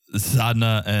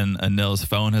Sadhna and Anil's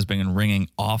phone has been ringing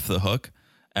off the hook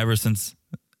ever since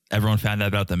everyone found out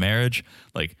about the marriage.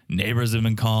 Like neighbors have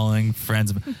been calling,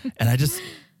 friends. And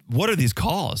what are these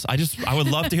calls? I would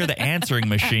love to hear the answering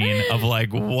machine of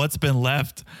like, what's been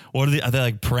left? Are they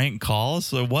like prank calls?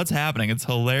 So what's happening? It's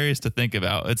hilarious to think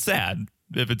about. It's sad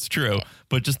if it's true,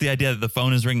 but just the idea that the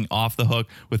phone is ringing off the hook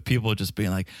with people just being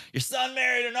like, your son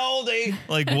married an oldie.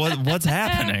 Like what's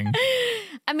happening?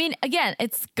 I mean, again,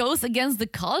 it goes against the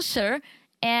culture,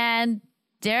 and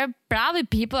there are probably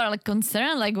people are like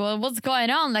concerned, like, well, what's going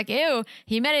on? Like, ew,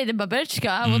 he married a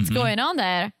babushka. What's going on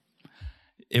there?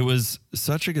 It was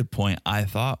such a good point, I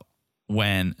thought,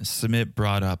 when Sumit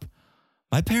brought up,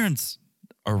 my parents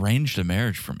arranged a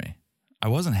marriage for me. I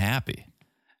wasn't happy.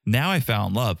 Now I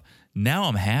found love. Now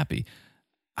I'm happy.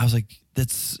 I was like,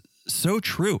 that's so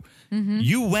true.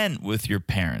 You went with your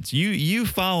parents. You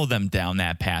followed them down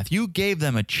that path. You gave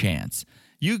them a chance.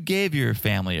 You gave your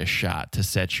family a shot to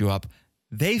set you up.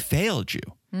 They failed you.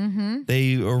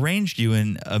 They arranged you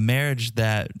in a marriage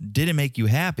that didn't make you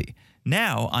happy.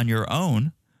 Now, on your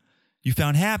own, you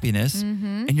found happiness,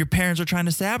 and your parents are trying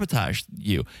to sabotage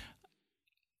you.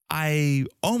 I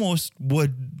don't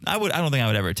think I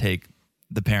would ever take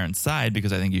the parents' side,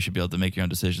 because I think you should be able to make your own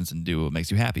decisions and do what makes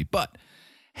you happy. But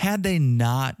had they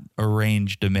not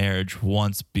arranged a marriage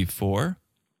once before,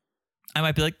 I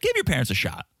might be like, give your parents a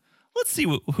shot. Let's see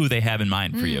who they have in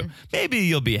mind for you. Maybe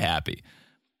you'll be happy.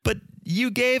 But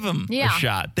you gave them a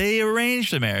shot. They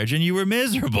arranged a marriage and you were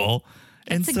miserable.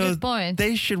 That's a good point.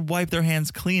 They should wipe their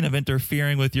hands clean of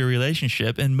interfering with your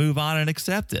relationship and move on and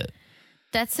accept it.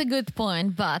 That's a good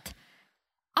point, but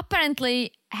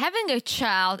apparently having a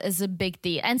child is a big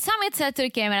deal. And Sumit said to the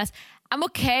cameras, I'm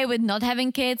okay with not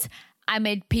having kids. I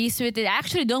made peace with it. I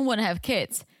actually don't want to have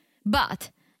kids. But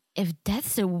if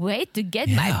that's the way to get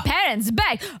my parents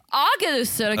back, I'll get a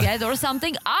surrogate or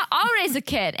something. I'll raise a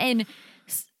kid. And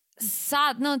Surat.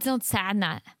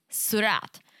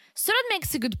 Surat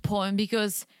makes a good point,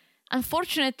 because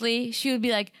unfortunately she would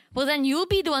be like, well, then you'll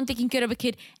be the one taking care of a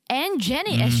kid and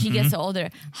Jenny as she gets older.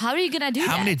 How are you going to do that?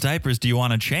 How many diapers do you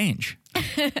want to change?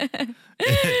 it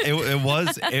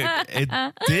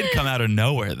did come out of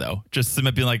nowhere, though. Just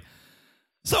Sumit being like,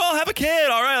 so I'll have a kid,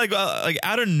 all right, like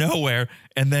out of nowhere.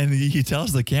 And then he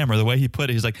tells the camera, the way he put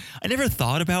it, he's like, I never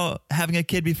thought about having a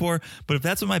kid before, but if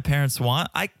that's what my parents want,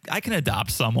 I can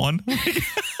adopt someone.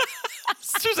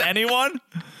 It's just anyone.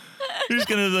 You're just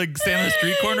gonna like stand on the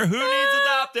street corner. Who needs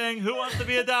adopting? Who wants to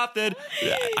be adopted?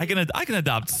 I can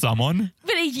adopt someone.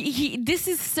 But this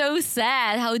is so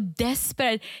sad how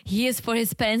desperate he is for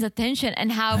his parents' attention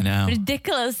and how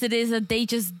ridiculous it is that they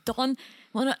just don't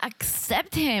want to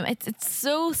accept him. It's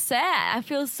so sad. I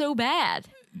feel so bad.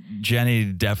 Jenny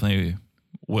definitely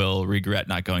will regret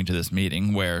not going to this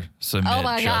meeting where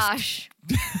Sumit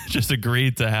just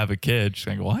agreed to have a kid. She's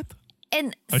like, what?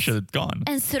 And I should have gone.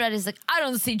 And Suraj is like, I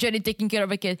don't see Jenny taking care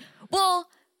of a kid. Well,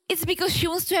 it's because she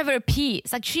wants to have her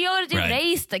peace. Like, she already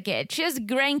raised a kid. She has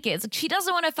grandkids. Like, she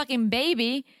doesn't want a fucking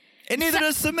baby. And neither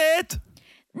does Sumit.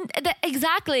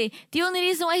 Exactly. The only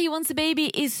reason why he wants a baby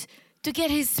is to get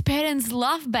his parents'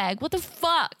 love back. What the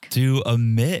fuck? Do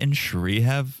Amit and Shri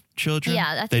have children?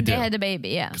 Yeah, I think they had a baby,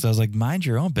 yeah. Because I was like, mind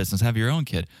your own business. Have your own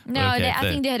kid. No, I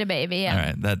think they had a baby, yeah. All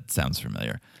right, that sounds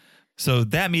familiar. So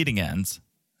that meeting ends.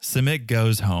 Sumit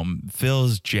goes home,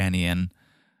 fills Jenny in,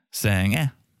 saying,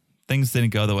 things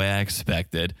didn't go the way I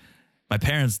expected. My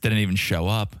parents didn't even show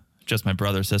up, just my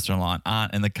brother, sister-in-law, and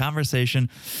aunt. And the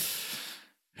conversation,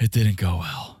 it didn't go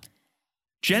well.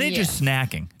 Jenny just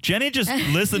snacking. Jenny just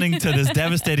listening to this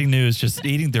devastating news, just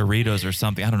eating Doritos or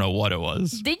something. I don't know what it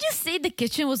was. They just say the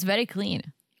kitchen was very clean.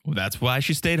 Well, that's why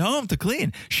she stayed home to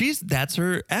clean. That's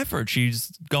her effort.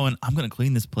 She's going, I'm going to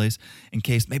clean this place in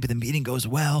case maybe the meeting goes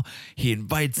well. He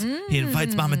invites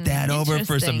mom and dad over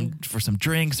for some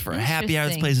drinks, for a happy hour.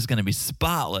 This place is going to be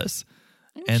spotless.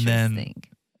 And then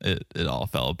it all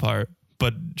fell apart.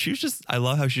 But she was just, I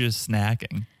love how she's just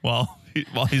snacking while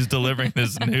he's delivering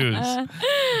this news.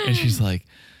 And she's like,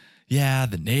 yeah,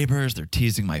 the neighbors, they're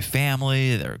teasing my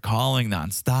family. They're calling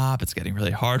nonstop. It's getting really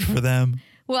hard for them.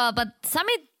 Well, but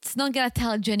Sumit's not going to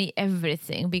tell Jenny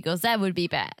everything because that would be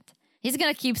bad. He's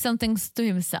going to keep some things to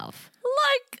himself,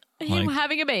 like him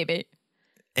having a baby.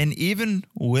 And even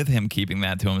with him keeping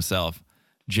that to himself,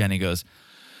 Jenny goes,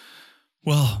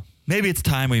 well, maybe it's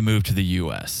time we move to the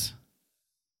U.S.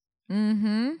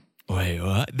 Mm-hmm. Wait,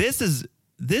 what?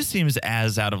 This seems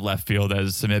as out of left field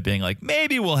as Sumit being like,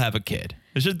 maybe we'll have a kid.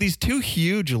 It's just these two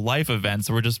huge life events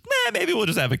where we're just, maybe we'll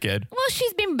just have a kid. Well,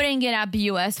 she's been bringing up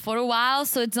U.S. for a while,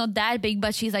 so it's not that big.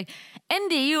 But she's like, in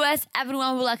the U.S.,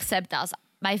 everyone will accept us.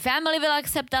 My family will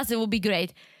accept us. It will be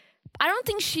great. I don't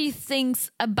think she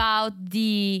thinks about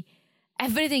the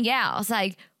everything else.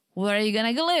 Like, where are you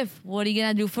going to live? What are you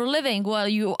going to do for a living? Well,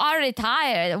 you are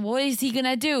retired. What is he going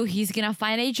to do? He's going to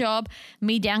find a job,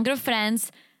 meet younger friends.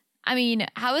 I mean,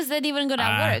 how is that even going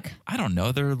to work? I don't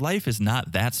know. Their life is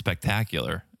not that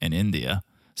spectacular in India.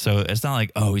 So it's not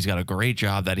like, he's got a great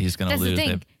job that he's going to lose.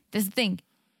 That's the thing.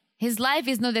 His life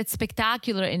is not that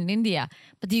spectacular in India,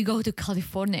 but you go to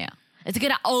California. It's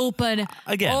going to open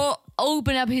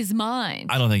up his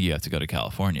mind. I don't think you have to go to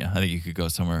California. I think you could go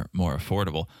somewhere more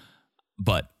affordable.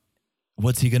 But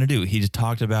what's he going to do? He just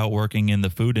talked about working in the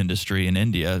food industry in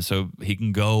India, so he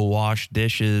can go wash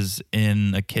dishes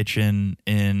in a kitchen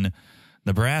in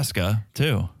Nebraska,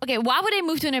 too. Okay, why would I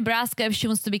move to Nebraska if she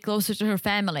wants to be closer to her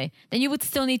family? Then you would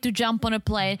still need to jump on a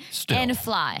plane and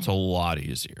fly. It's a lot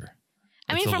easier.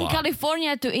 I mean, from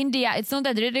California to India, it's not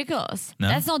that ridiculous. No?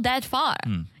 That's not that far.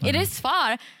 It is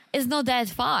far. It's not that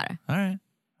far. All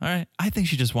right. I think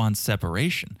she just wants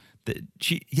separation.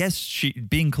 She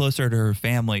being closer to her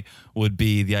family would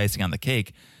be the icing on the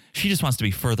cake. She just wants to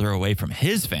be further away from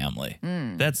his family.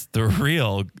 That's the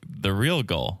real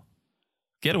goal.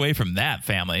 Get away from that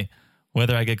family.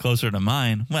 Whether I get closer to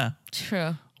mine, well,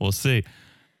 true. We'll see.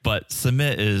 But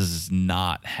Sumit is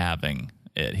not having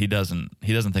it. He doesn't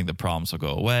think the problems will go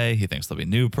away. He thinks there'll be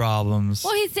new problems.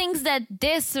 Well, he thinks that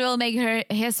this will make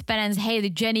his parents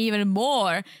hate Jenny even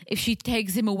more if she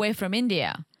takes him away from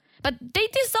India. But they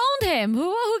disowned him.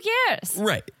 Who cares?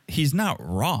 Right. He's not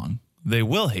wrong. They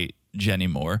will hate Jenny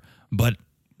more, but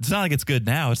it's not like it's good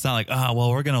now. It's not like,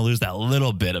 we're going to lose that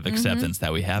little bit of acceptance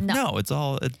that we have. No, it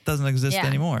doesn't exist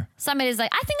anymore. Somebody's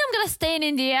like, I think I'm going to stay in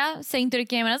India, saying to the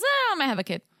cameras, I'm going to have a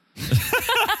kid.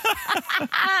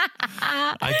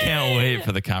 I can't wait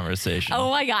for the conversation.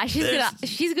 Oh my gosh,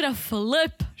 she's gonna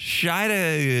flip.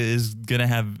 Shida is gonna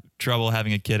have trouble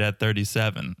having a kid at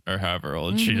 37 or however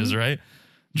old she is, right?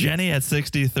 Jenny at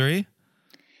 63.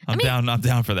 I'm down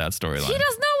for that storyline. She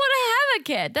does not want to have a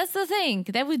kid. That's the thing.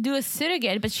 That would do a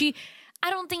surrogate, but I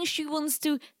don't think she wants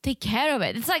to take care of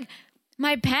it. It's like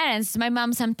my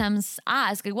mom sometimes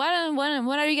ask, like, when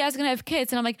are you guys gonna have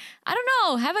kids? And I'm like, I don't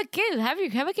know. Have a kid.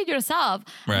 Have a kid yourself.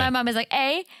 Right. My mom is like,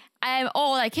 I'm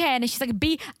all I can. And she's like,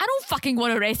 B, I don't fucking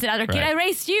want to raise another kid. Right. I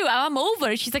raised you. I'm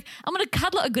over. She's like, I'm going to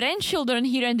cuddle a grandchildren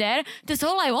here and there. That's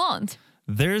all I want.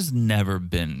 There's never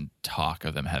been talk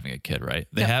of them having a kid, right?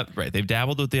 They No. have, right? They've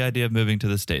dabbled with the idea of moving to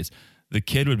the States. The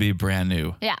kid would be brand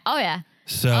new. Yeah. Oh, yeah.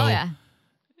 So, Oh, yeah.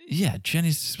 yeah,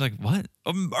 Jenny's just like, what?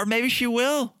 Or maybe she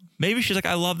will. Maybe she's like,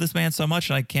 I love this man so much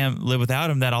and I can't live without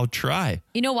him that I'll try.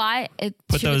 You know why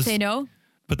Put she would those- say no?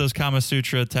 Put those Kama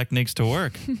Sutra techniques to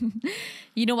work.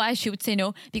 You know why she would say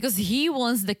no? Because he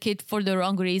wants the kid for the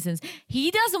wrong reasons.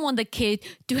 He doesn't want the kid,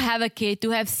 to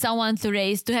have someone to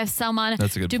raise, to have someone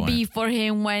That's a good to point. be for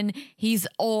him when he's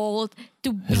old.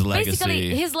 To His basically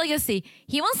legacy. his legacy.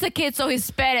 He wants the kid so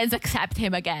his parents accept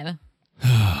him again.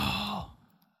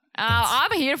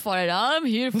 I'm here for it. I'm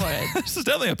here for it. This is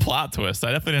definitely a plot twist.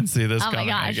 I definitely didn't see this Oh my coming,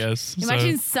 gosh. I guess.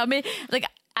 Imagine So, Summit. Like,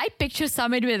 I picture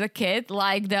Summit with a kid,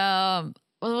 like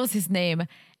what was his name?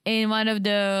 In one of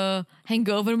the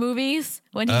Hangover movies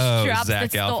when he Oh, straps Zach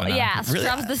Galifianakis. Really?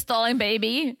 straps the stolen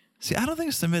baby. see, I don't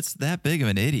think Sumit's that big of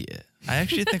an idiot. I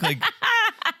actually think like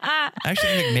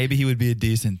maybe he would be a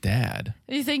decent dad.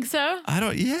 You think so?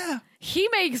 Yeah, He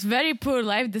makes very poor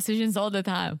life decisions all the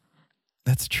time.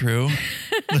 that's true.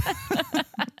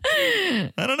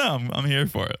 I don't know. I'm here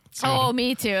for it.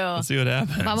 Me too. Let's see what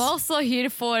happens. I'm also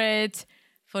here for it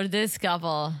for this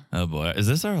couple. Oh boy, is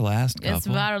this our last couple? It's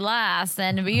our last,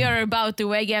 and we are about to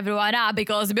wake everyone up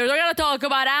because we're going to talk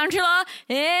about Angela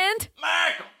and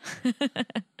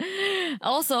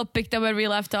also picked up where we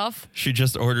left off. She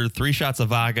just ordered 3 shots of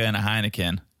vodka and a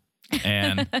Heineken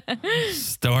and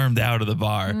stormed out of the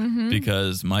bar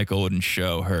because Michael wouldn't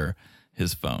show her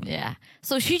his phone. Yeah.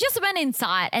 So she just went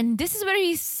inside, and this is where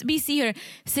we see her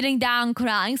sitting down,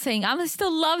 crying, saying, I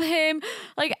still love him.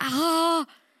 Like,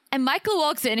 And Michael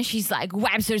walks in, and she's like,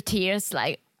 wipes her tears,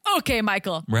 like, okay,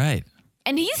 Michael. Right.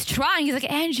 And he's trying. He's like,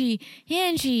 Angie,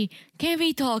 can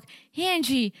we talk?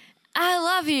 Angie, I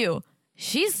love you.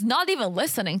 She's not even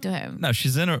listening to him. No,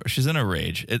 she's in a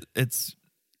rage. It's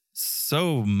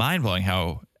so mind-blowing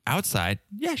how outside,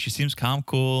 yeah, she seems calm,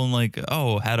 cool, and like,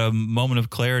 had a moment of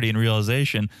clarity and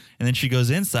realization. And then she goes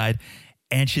inside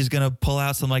and she's going to pull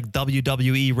out some like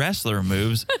WWE wrestler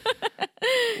moves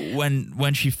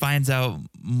when she finds out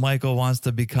Michael wants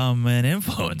to become an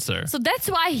influencer. So that's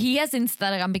why he has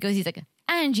Instagram, because he's like,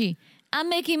 Angie, I'm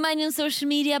making money on social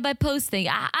media by posting.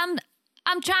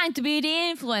 I'm trying to be the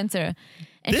influencer.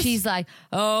 And she's like,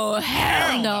 oh,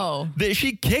 hell no.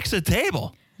 She kicks a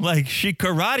table. Like she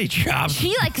karate chops.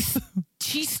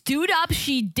 She stood up.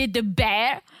 She did the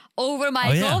bear over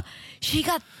Michael. yeah. She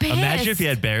got pissed. Imagine if he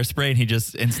had bear spray and he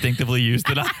just instinctively used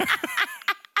it on her.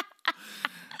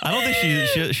 I don't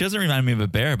think she doesn't remind me of a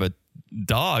bear, but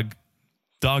Dog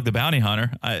the Bounty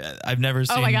Hunter. I've never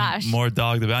seen my gosh. more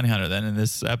Dog the Bounty Hunter than in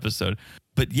this episode.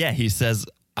 But yeah, he says,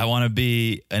 I want to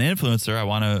be an influencer. I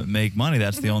want to make money.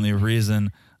 That's the only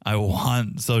reason I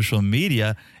want social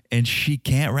media. And she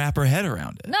can't wrap her head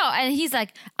around it. No, and he's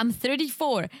like, I'm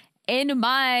 34. In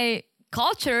my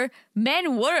culture,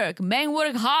 men work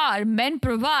hard, men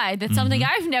provide. That's something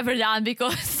I've never done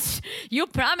because you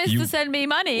promised to send me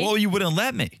money. Well, you wouldn't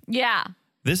let me. Yeah.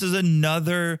 This is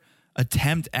another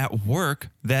attempt at work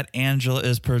that Angela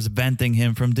is preventing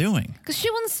him from doing.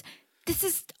 Because this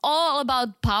is all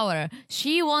about power.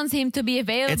 She wants him to be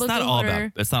available It's not to all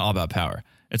her. about power.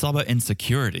 It's all about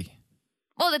insecurity.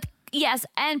 Well, yes,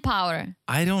 and power.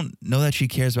 I don't know that she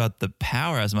cares about the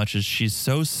power as much as she's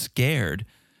so scared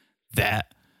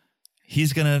that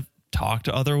he's going to talk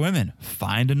to other women,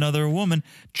 find another woman,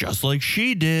 just like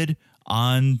she did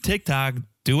on TikTok,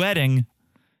 duetting.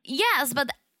 Yes, but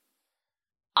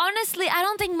honestly, I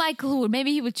don't think Michael would.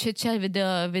 Maybe he would chit-chat with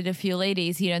a few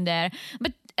ladies here and there.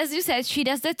 But as you said, she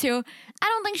does that too. I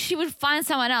don't think she would find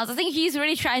someone else. I think he's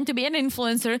really trying to be an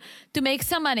influencer to make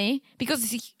some money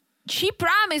because she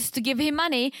promised to give him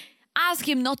money, ask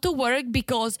him not to work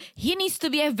because he needs to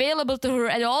be available to her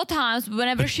at all times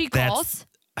whenever she calls.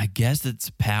 I guess it's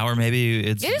power. Maybe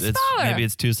it's power. Maybe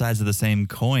it's 2 sides of the same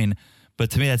coin. But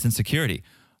to me, that's insecurity.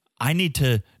 I need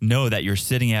to know that you're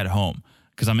sitting at home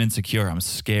because I'm insecure. I'm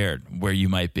scared where you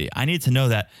might be. I need to know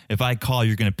that if I call,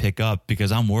 you're going to pick up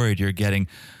because I'm worried you're getting.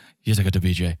 Yes, I got to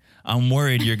BJ. I'm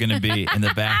worried you're going to be in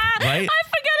the back, right?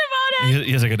 I forgot about it.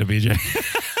 Yes, I got to BJ.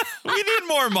 We need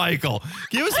more Michael.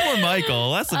 Give us more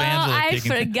Michael. Less of Angela. I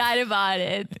kicking forgot about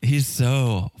it. He's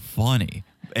so funny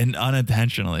and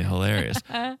unintentionally hilarious.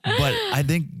 But I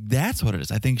think that's what it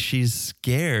is. I think she's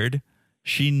scared.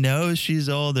 She knows she's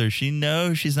older. She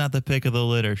knows she's not the pick of the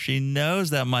litter. She knows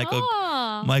that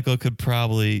Michael could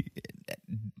probably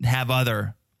have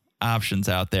other options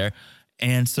out there.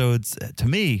 And so it's, to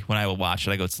me, when I will watch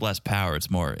it, I go, it's less power,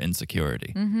 it's more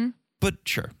insecurity. But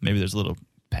sure, maybe there's a little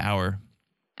power.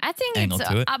 I think Angle it's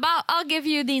to it. about, I'll give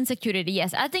you the insecurity.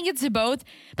 Yes, I think it's both.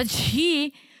 But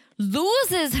she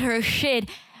loses her shit.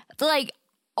 Like,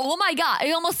 oh my God.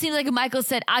 It almost seems like Michael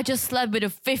said, I just slept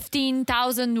with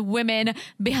 15,000 women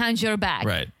behind your back.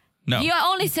 Right. No. He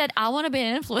only said, I want to be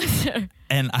an influencer.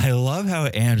 And I love how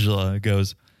Angela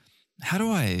goes, how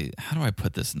do I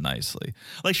put this nicely?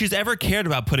 Like she's ever cared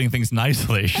about putting things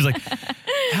nicely. She's like,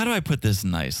 how do I put this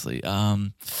nicely?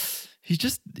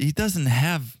 He doesn't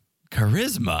have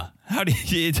charisma. How do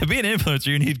you, to be an influencer,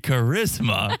 you need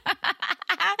charisma.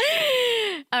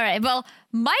 All right. Well,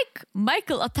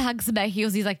 Michael attacks back.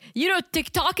 He's like,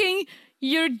 TikToking,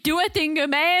 you're duetting a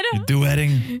man.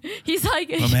 Duetting He's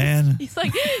like, a man. He's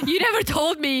like, you never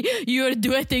told me you're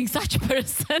duetting such a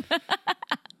person.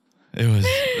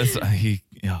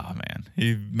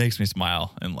 He makes me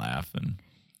smile and laugh. And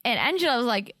Angela was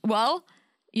like, well,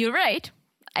 you're right.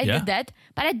 I did that,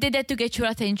 but I did that to get your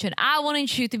attention. I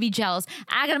wanted you to be jealous.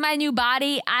 I got my new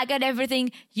body. I got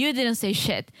everything. You didn't say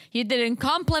shit. You didn't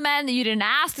compliment. You didn't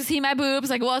ask to see my boobs.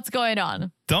 Like, what's going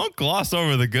on? Don't gloss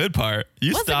over the good part.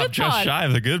 You stopped just shy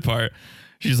of the good part.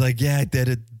 She's like, yeah, I did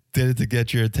it to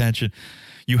get your attention.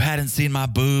 You hadn't seen my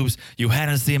boobs. You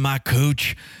hadn't seen my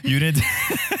cooch. You didn't.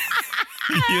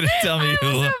 You didn't tell me.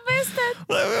 I missed it.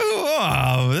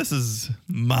 Wow, this is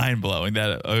mind blowing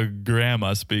that a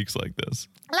grandma speaks like this.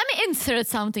 Let me insert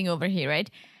something over here, right?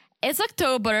 It's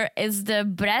October. It's the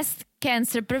breast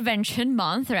cancer prevention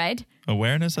month, right?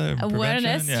 Awareness,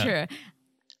 Awareness, sure.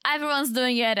 Everyone's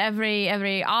doing it.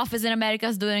 Every office in America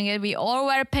is doing it. We all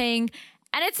wear pink,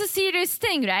 and it's a serious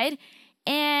thing, right?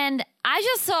 And I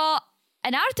just saw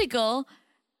an article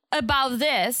about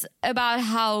this, about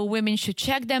how women should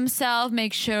check themselves,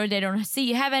 make sure they don't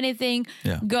have anything,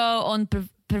 go on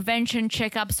prevention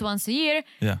checkups once a year.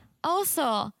 Yeah.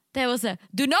 Also, there was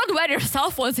do not wear your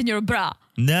cell phones in your bra.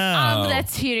 No.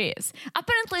 That's serious.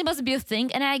 Apparently, it must be a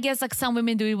thing, and I guess like some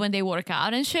women do it when they work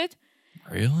out and shit.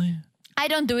 Really? I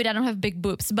don't do it. I don't have big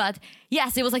boobs. But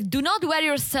yes, it was like, do not wear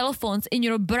your cell phones in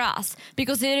your bras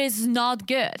because it is not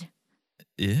good.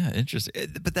 Yeah, interesting.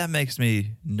 But that makes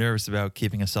me nervous about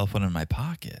keeping a cell phone in my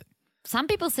pocket. Some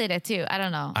people say that too. I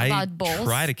don't know about balls. I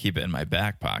try to keep it in my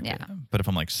back pocket. Yeah. But if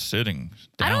I'm like sitting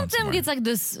down I don't think somewhere, it's like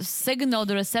this signal,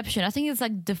 the reception. I think it's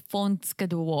like the phones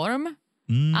get warm.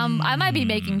 I might be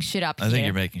making shit up I think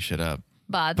you're making shit up.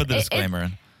 But put the disclaimer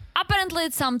in. Apparently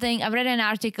it's something. I read an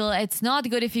article. It's not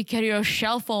good if you carry your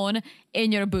cell phone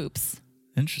in your boobs.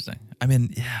 Interesting. I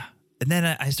mean, yeah. And then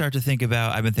I start to think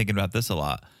about, I've been thinking about this a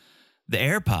lot. The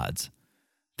AirPods,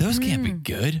 those can't be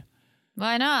good.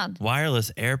 Why not? Wireless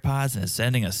AirPods and it's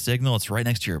sending a signal. It's right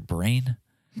next to your brain.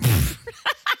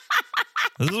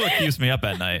 This is what keeps me up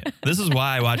at night. This is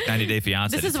why I watch 90 Day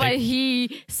Fiancé. This is why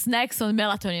he snacks on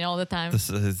melatonin all the time.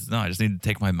 I just need to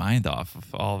take my mind off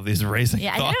of all of these racing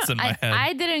thoughts in my head.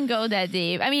 I didn't go that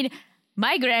deep. I mean,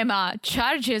 my grandma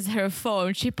charges her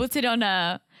phone. She puts it on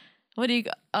a, what do you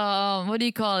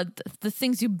call it? The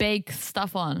things you bake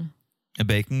stuff on. A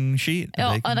baking sheet?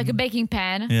 Like a baking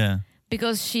pan. Yeah.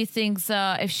 Because she thinks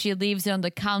if she leaves it on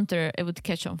the counter, it would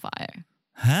catch on fire.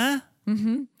 Huh?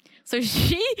 Mm-hmm. So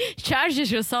she charges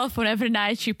her cell phone every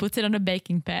night. She puts it on a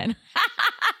baking pan.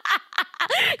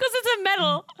 Because it's a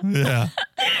metal. Yeah.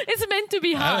 It's meant to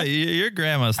be hot. Your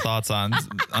grandma's thoughts on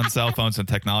cell phones and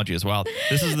technology as well.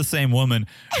 This is the same woman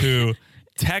who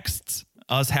texts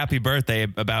us happy birthday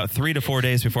about 3 to 4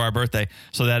 days before our birthday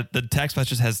so that the text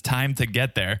message has time to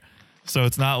get there. So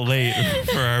it's not late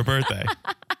for our birthday.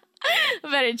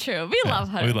 Very true. We love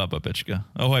her. We love Babichka.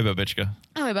 Ahoy, Babichka.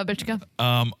 Ahoy,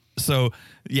 Babichka. So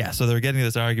they're getting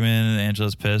this argument, and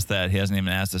Angela's pissed that he hasn't even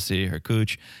asked to see her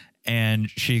cooch. And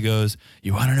she goes,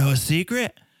 you want to know a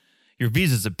secret? Your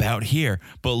visa's about here.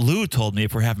 But Lou told me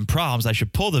if we're having problems, I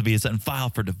should pull the visa and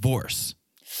file for divorce.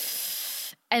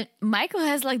 And Michael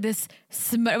has like this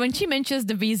smirk. When she mentions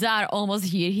the visa are almost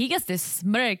here, he gets this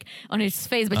smirk on his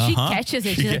face, but she catches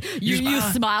it. She's like, you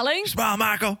smiling? Smile,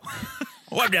 Michael.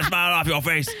 Wipe that smile off your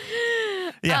face.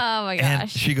 Yeah. Oh my gosh. And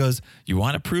she goes, you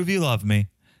want to prove you love me?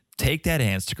 Take that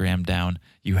Instagram down.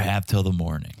 You have till the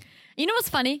morning. You know what's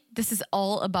funny? This is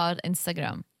all about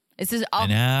Instagram. This is all. I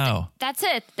know. That's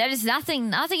it. There is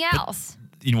nothing else.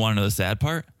 But you want to know the sad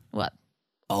part? What?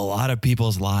 A lot of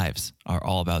people's lives are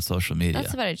all about social media.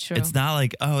 That's very true. It's not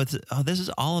like, this is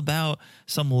all about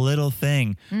some little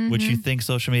thing, which you think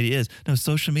social media is. No,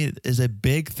 social media is a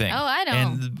big thing. Oh, I know.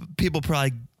 And people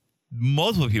probably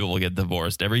multiple people will get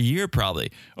divorced every year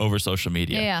probably over social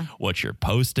media. Yeah. What you're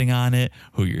posting on it,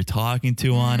 who you're talking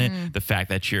to on it, the fact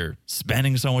that you're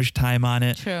spending so much time on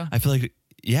it. True. I feel like,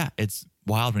 yeah, it's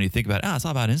wild when you think about it. It's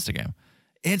all about Instagram.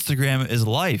 Instagram is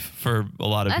life for a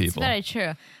lot of people. That's very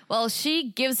true. Well,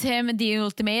 she gives him the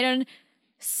ultimatum,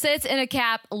 sits in a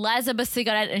cab, lights up a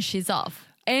cigarette, and she's off.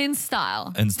 In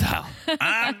style. In style.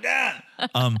 I'm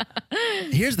done.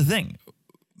 Here's the thing.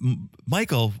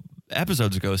 Michael,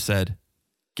 episodes ago, said,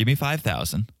 give me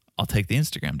 $5,000. I'll take the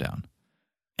Instagram down.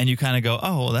 And you kind of go,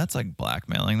 oh, well, that's like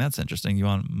blackmailing. That's interesting. You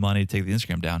want money to take the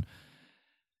Instagram down.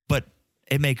 But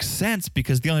it makes sense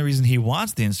because the only reason he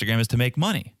wants the Instagram is to make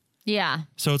money. Yeah.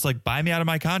 So it's like, buy me out of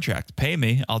my contract. Pay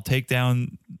me. I'll take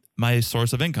down my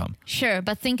source of income. Sure,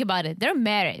 but think about it. They're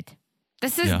married.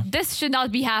 This should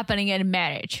not be happening in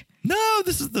marriage. No,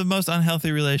 this is the most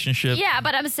unhealthy relationship. Yeah,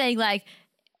 but I'm saying like,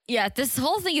 yeah, this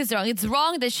whole thing is wrong. It's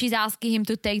wrong that she's asking him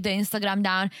to take the Instagram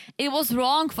down. It was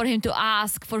wrong for him to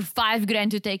ask for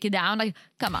 $5,000 to take it down. Like,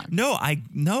 come on.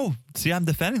 No. See, I'm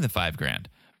defending the $5,000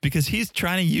 because he's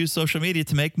trying to use social media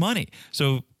to make money.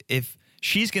 So if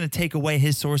she's going to take away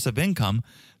his source of income,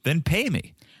 then pay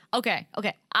me. Okay.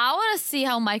 I want to see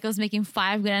how Michael's making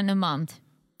 $5,000 a month.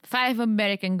 $5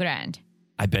 American grand.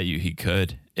 I bet you he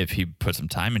could if he put some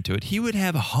time into it. He would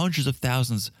have hundreds of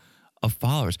thousands of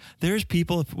followers. There's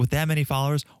people with that many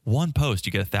followers, one post,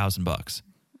 you get $1,000.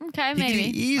 Okay,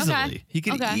 maybe. He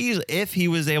could easily, if he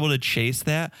was able to chase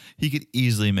that, he could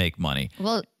easily make money.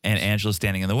 Well, and Angela's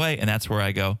standing in the way, and that's where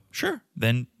I go, sure,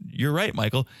 then you're right,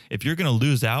 Michael. If you're going to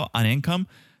lose out on income,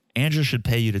 Angela should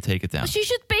pay you to take it down. she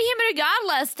should pay him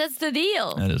regardless. That's the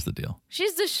deal. That is the deal.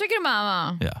 She's the sugar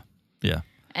mama. Yeah.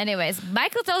 Anyways,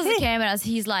 Michael tells the cameras,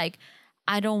 he's like,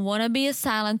 I don't want to be a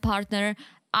silent partner.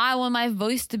 I want my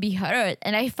voice to be heard.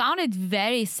 And I found it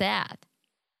very sad.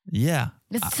 Yeah.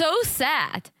 It's so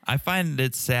sad. I find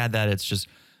it sad that it's just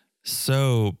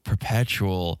so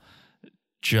perpetual,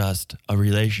 just a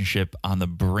relationship on the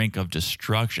brink of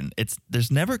destruction.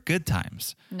 There's never good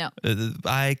times. No.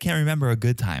 I can't remember a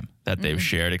good time that they've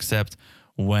shared except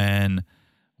when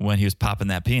he was popping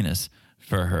that penis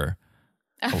for her.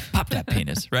 Oh, pop that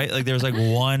penis, right? Like there was like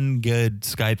one good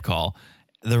Skype call.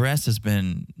 The rest has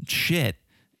been shit.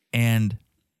 And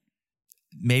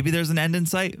maybe there's an end in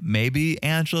sight. Maybe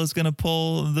Angela's going to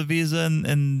pull the visa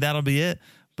and that'll be it.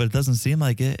 But it doesn't seem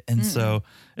like it. And so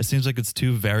it seems like it's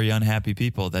two very unhappy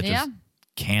people that just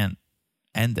can't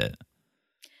end it.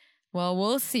 Well,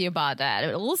 we'll see about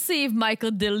that. We'll see if Michael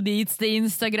deletes the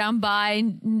Instagram by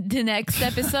the next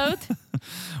episode.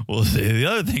 We'll see. The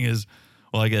other thing is,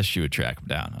 well, I guess she would track him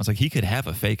down. I was like, he could have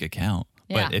a fake account.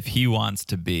 Yeah. But if he wants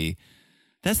to be...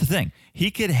 That's the thing.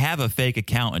 He could have a fake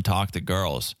account and talk to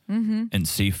girls and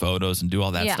see photos and do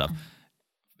all that stuff.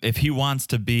 If he wants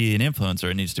to be an influencer,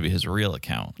 it needs to be his real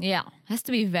account. Yeah. Has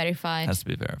to be verified. Has to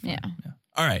be verified. Yeah.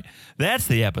 All right. That's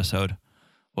the episode.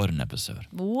 What an episode.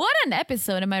 What an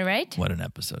episode. Am I right? What an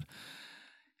episode.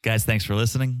 Guys, thanks for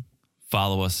listening.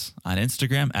 Follow us on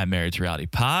Instagram at Married to Reality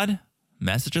Pod.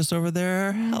 Message us over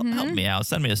there. Help me out.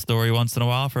 Send me a story once in a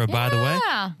while for a by the way.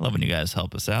 Love when you guys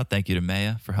help us out. Thank you to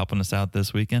Maya for helping us out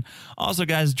this weekend. Also,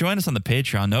 guys, join us on the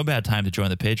Patreon. No bad time to join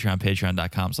the Patreon,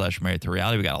 patreon.com/married to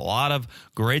reality. We got a lot of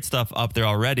great stuff up there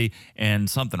already and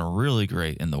something really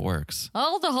great in the works.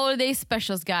 All the holiday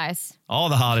specials, guys. All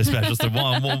the holiday specials.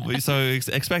 So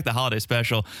expect the holiday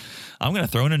special. I'm going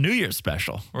to throw in a New Year's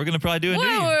special. We're going to probably do a New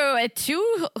Year's. Wait.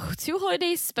 Two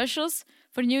holiday specials?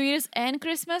 For New Year's and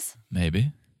Christmas?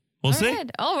 Maybe. We'll see. Right.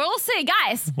 Oh, we'll see,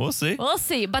 guys. We'll see. We'll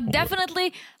see. But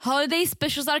definitely holiday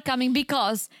specials are coming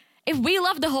because if we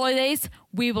love the holidays,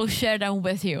 we will share them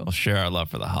with you. We'll share our love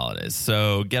for the holidays.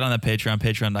 So get on the Patreon,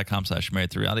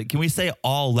 patreon.com/married to reality. Can we say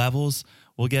all levels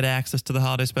will get access to the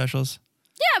holiday specials?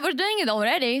 Yeah, we're doing it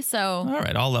already, so... All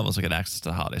right, all levels will get access to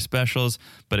the holiday specials.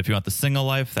 But if you want the single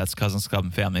life, that's Cousins Club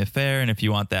and Family Affair. And if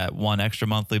you want that one extra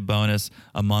monthly bonus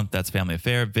a month, that's Family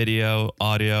Affair, video,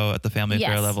 audio at the Family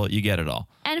Affair level. You get it all.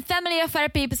 And Family Affair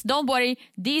peeps, don't worry.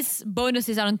 These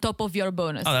bonuses are on top of your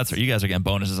bonus. Oh, that's right. You guys are getting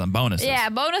bonuses on bonuses. Yeah,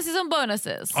 bonuses on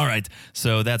bonuses. All right.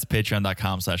 So that's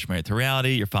patreon.com/married to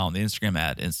reality. You're following the Instagram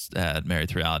at married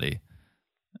to reality.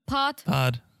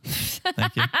 Pod.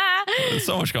 Thank you. There's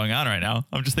so much going on right now.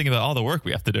 I'm just thinking about all the work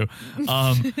we have to do.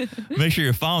 Make sure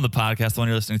you're following the podcast, the one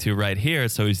you're listening to right here.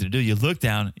 It's so easy to do. You look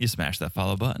down, you smash that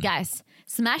follow button. Guys,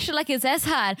 smash it like it's as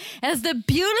hard as the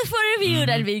beautiful review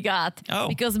that we got. Oh.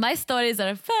 Because my stories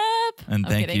are fab. And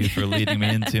I'm thank kidding. you for leading me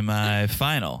into my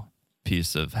final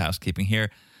piece of housekeeping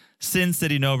here. Sin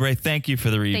City Nobre, thank you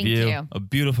for the review. you. A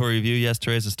beautiful review. Yes,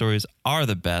 Teresa, stories are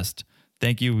the best.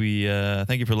 Thank you. We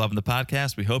thank you for loving the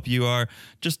podcast. We hope you are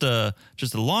just a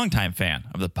longtime fan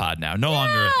of the pod now. No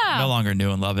longer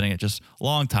new and loving it, just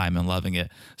long time and loving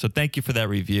it. So thank you for that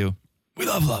review. We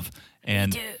love.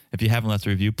 And if you haven't left a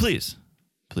review, please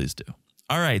do.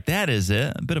 All right, that is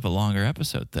it. A bit of a longer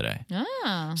episode today.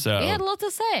 So we had a lot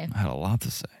to say. I had a lot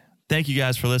to say. Thank you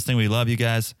guys for listening. We love you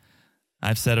guys.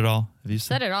 I've said it all. Have you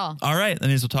said it all? All right, that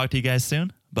means we'll talk to you guys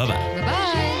soon. Bye-bye.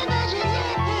 Bye-bye.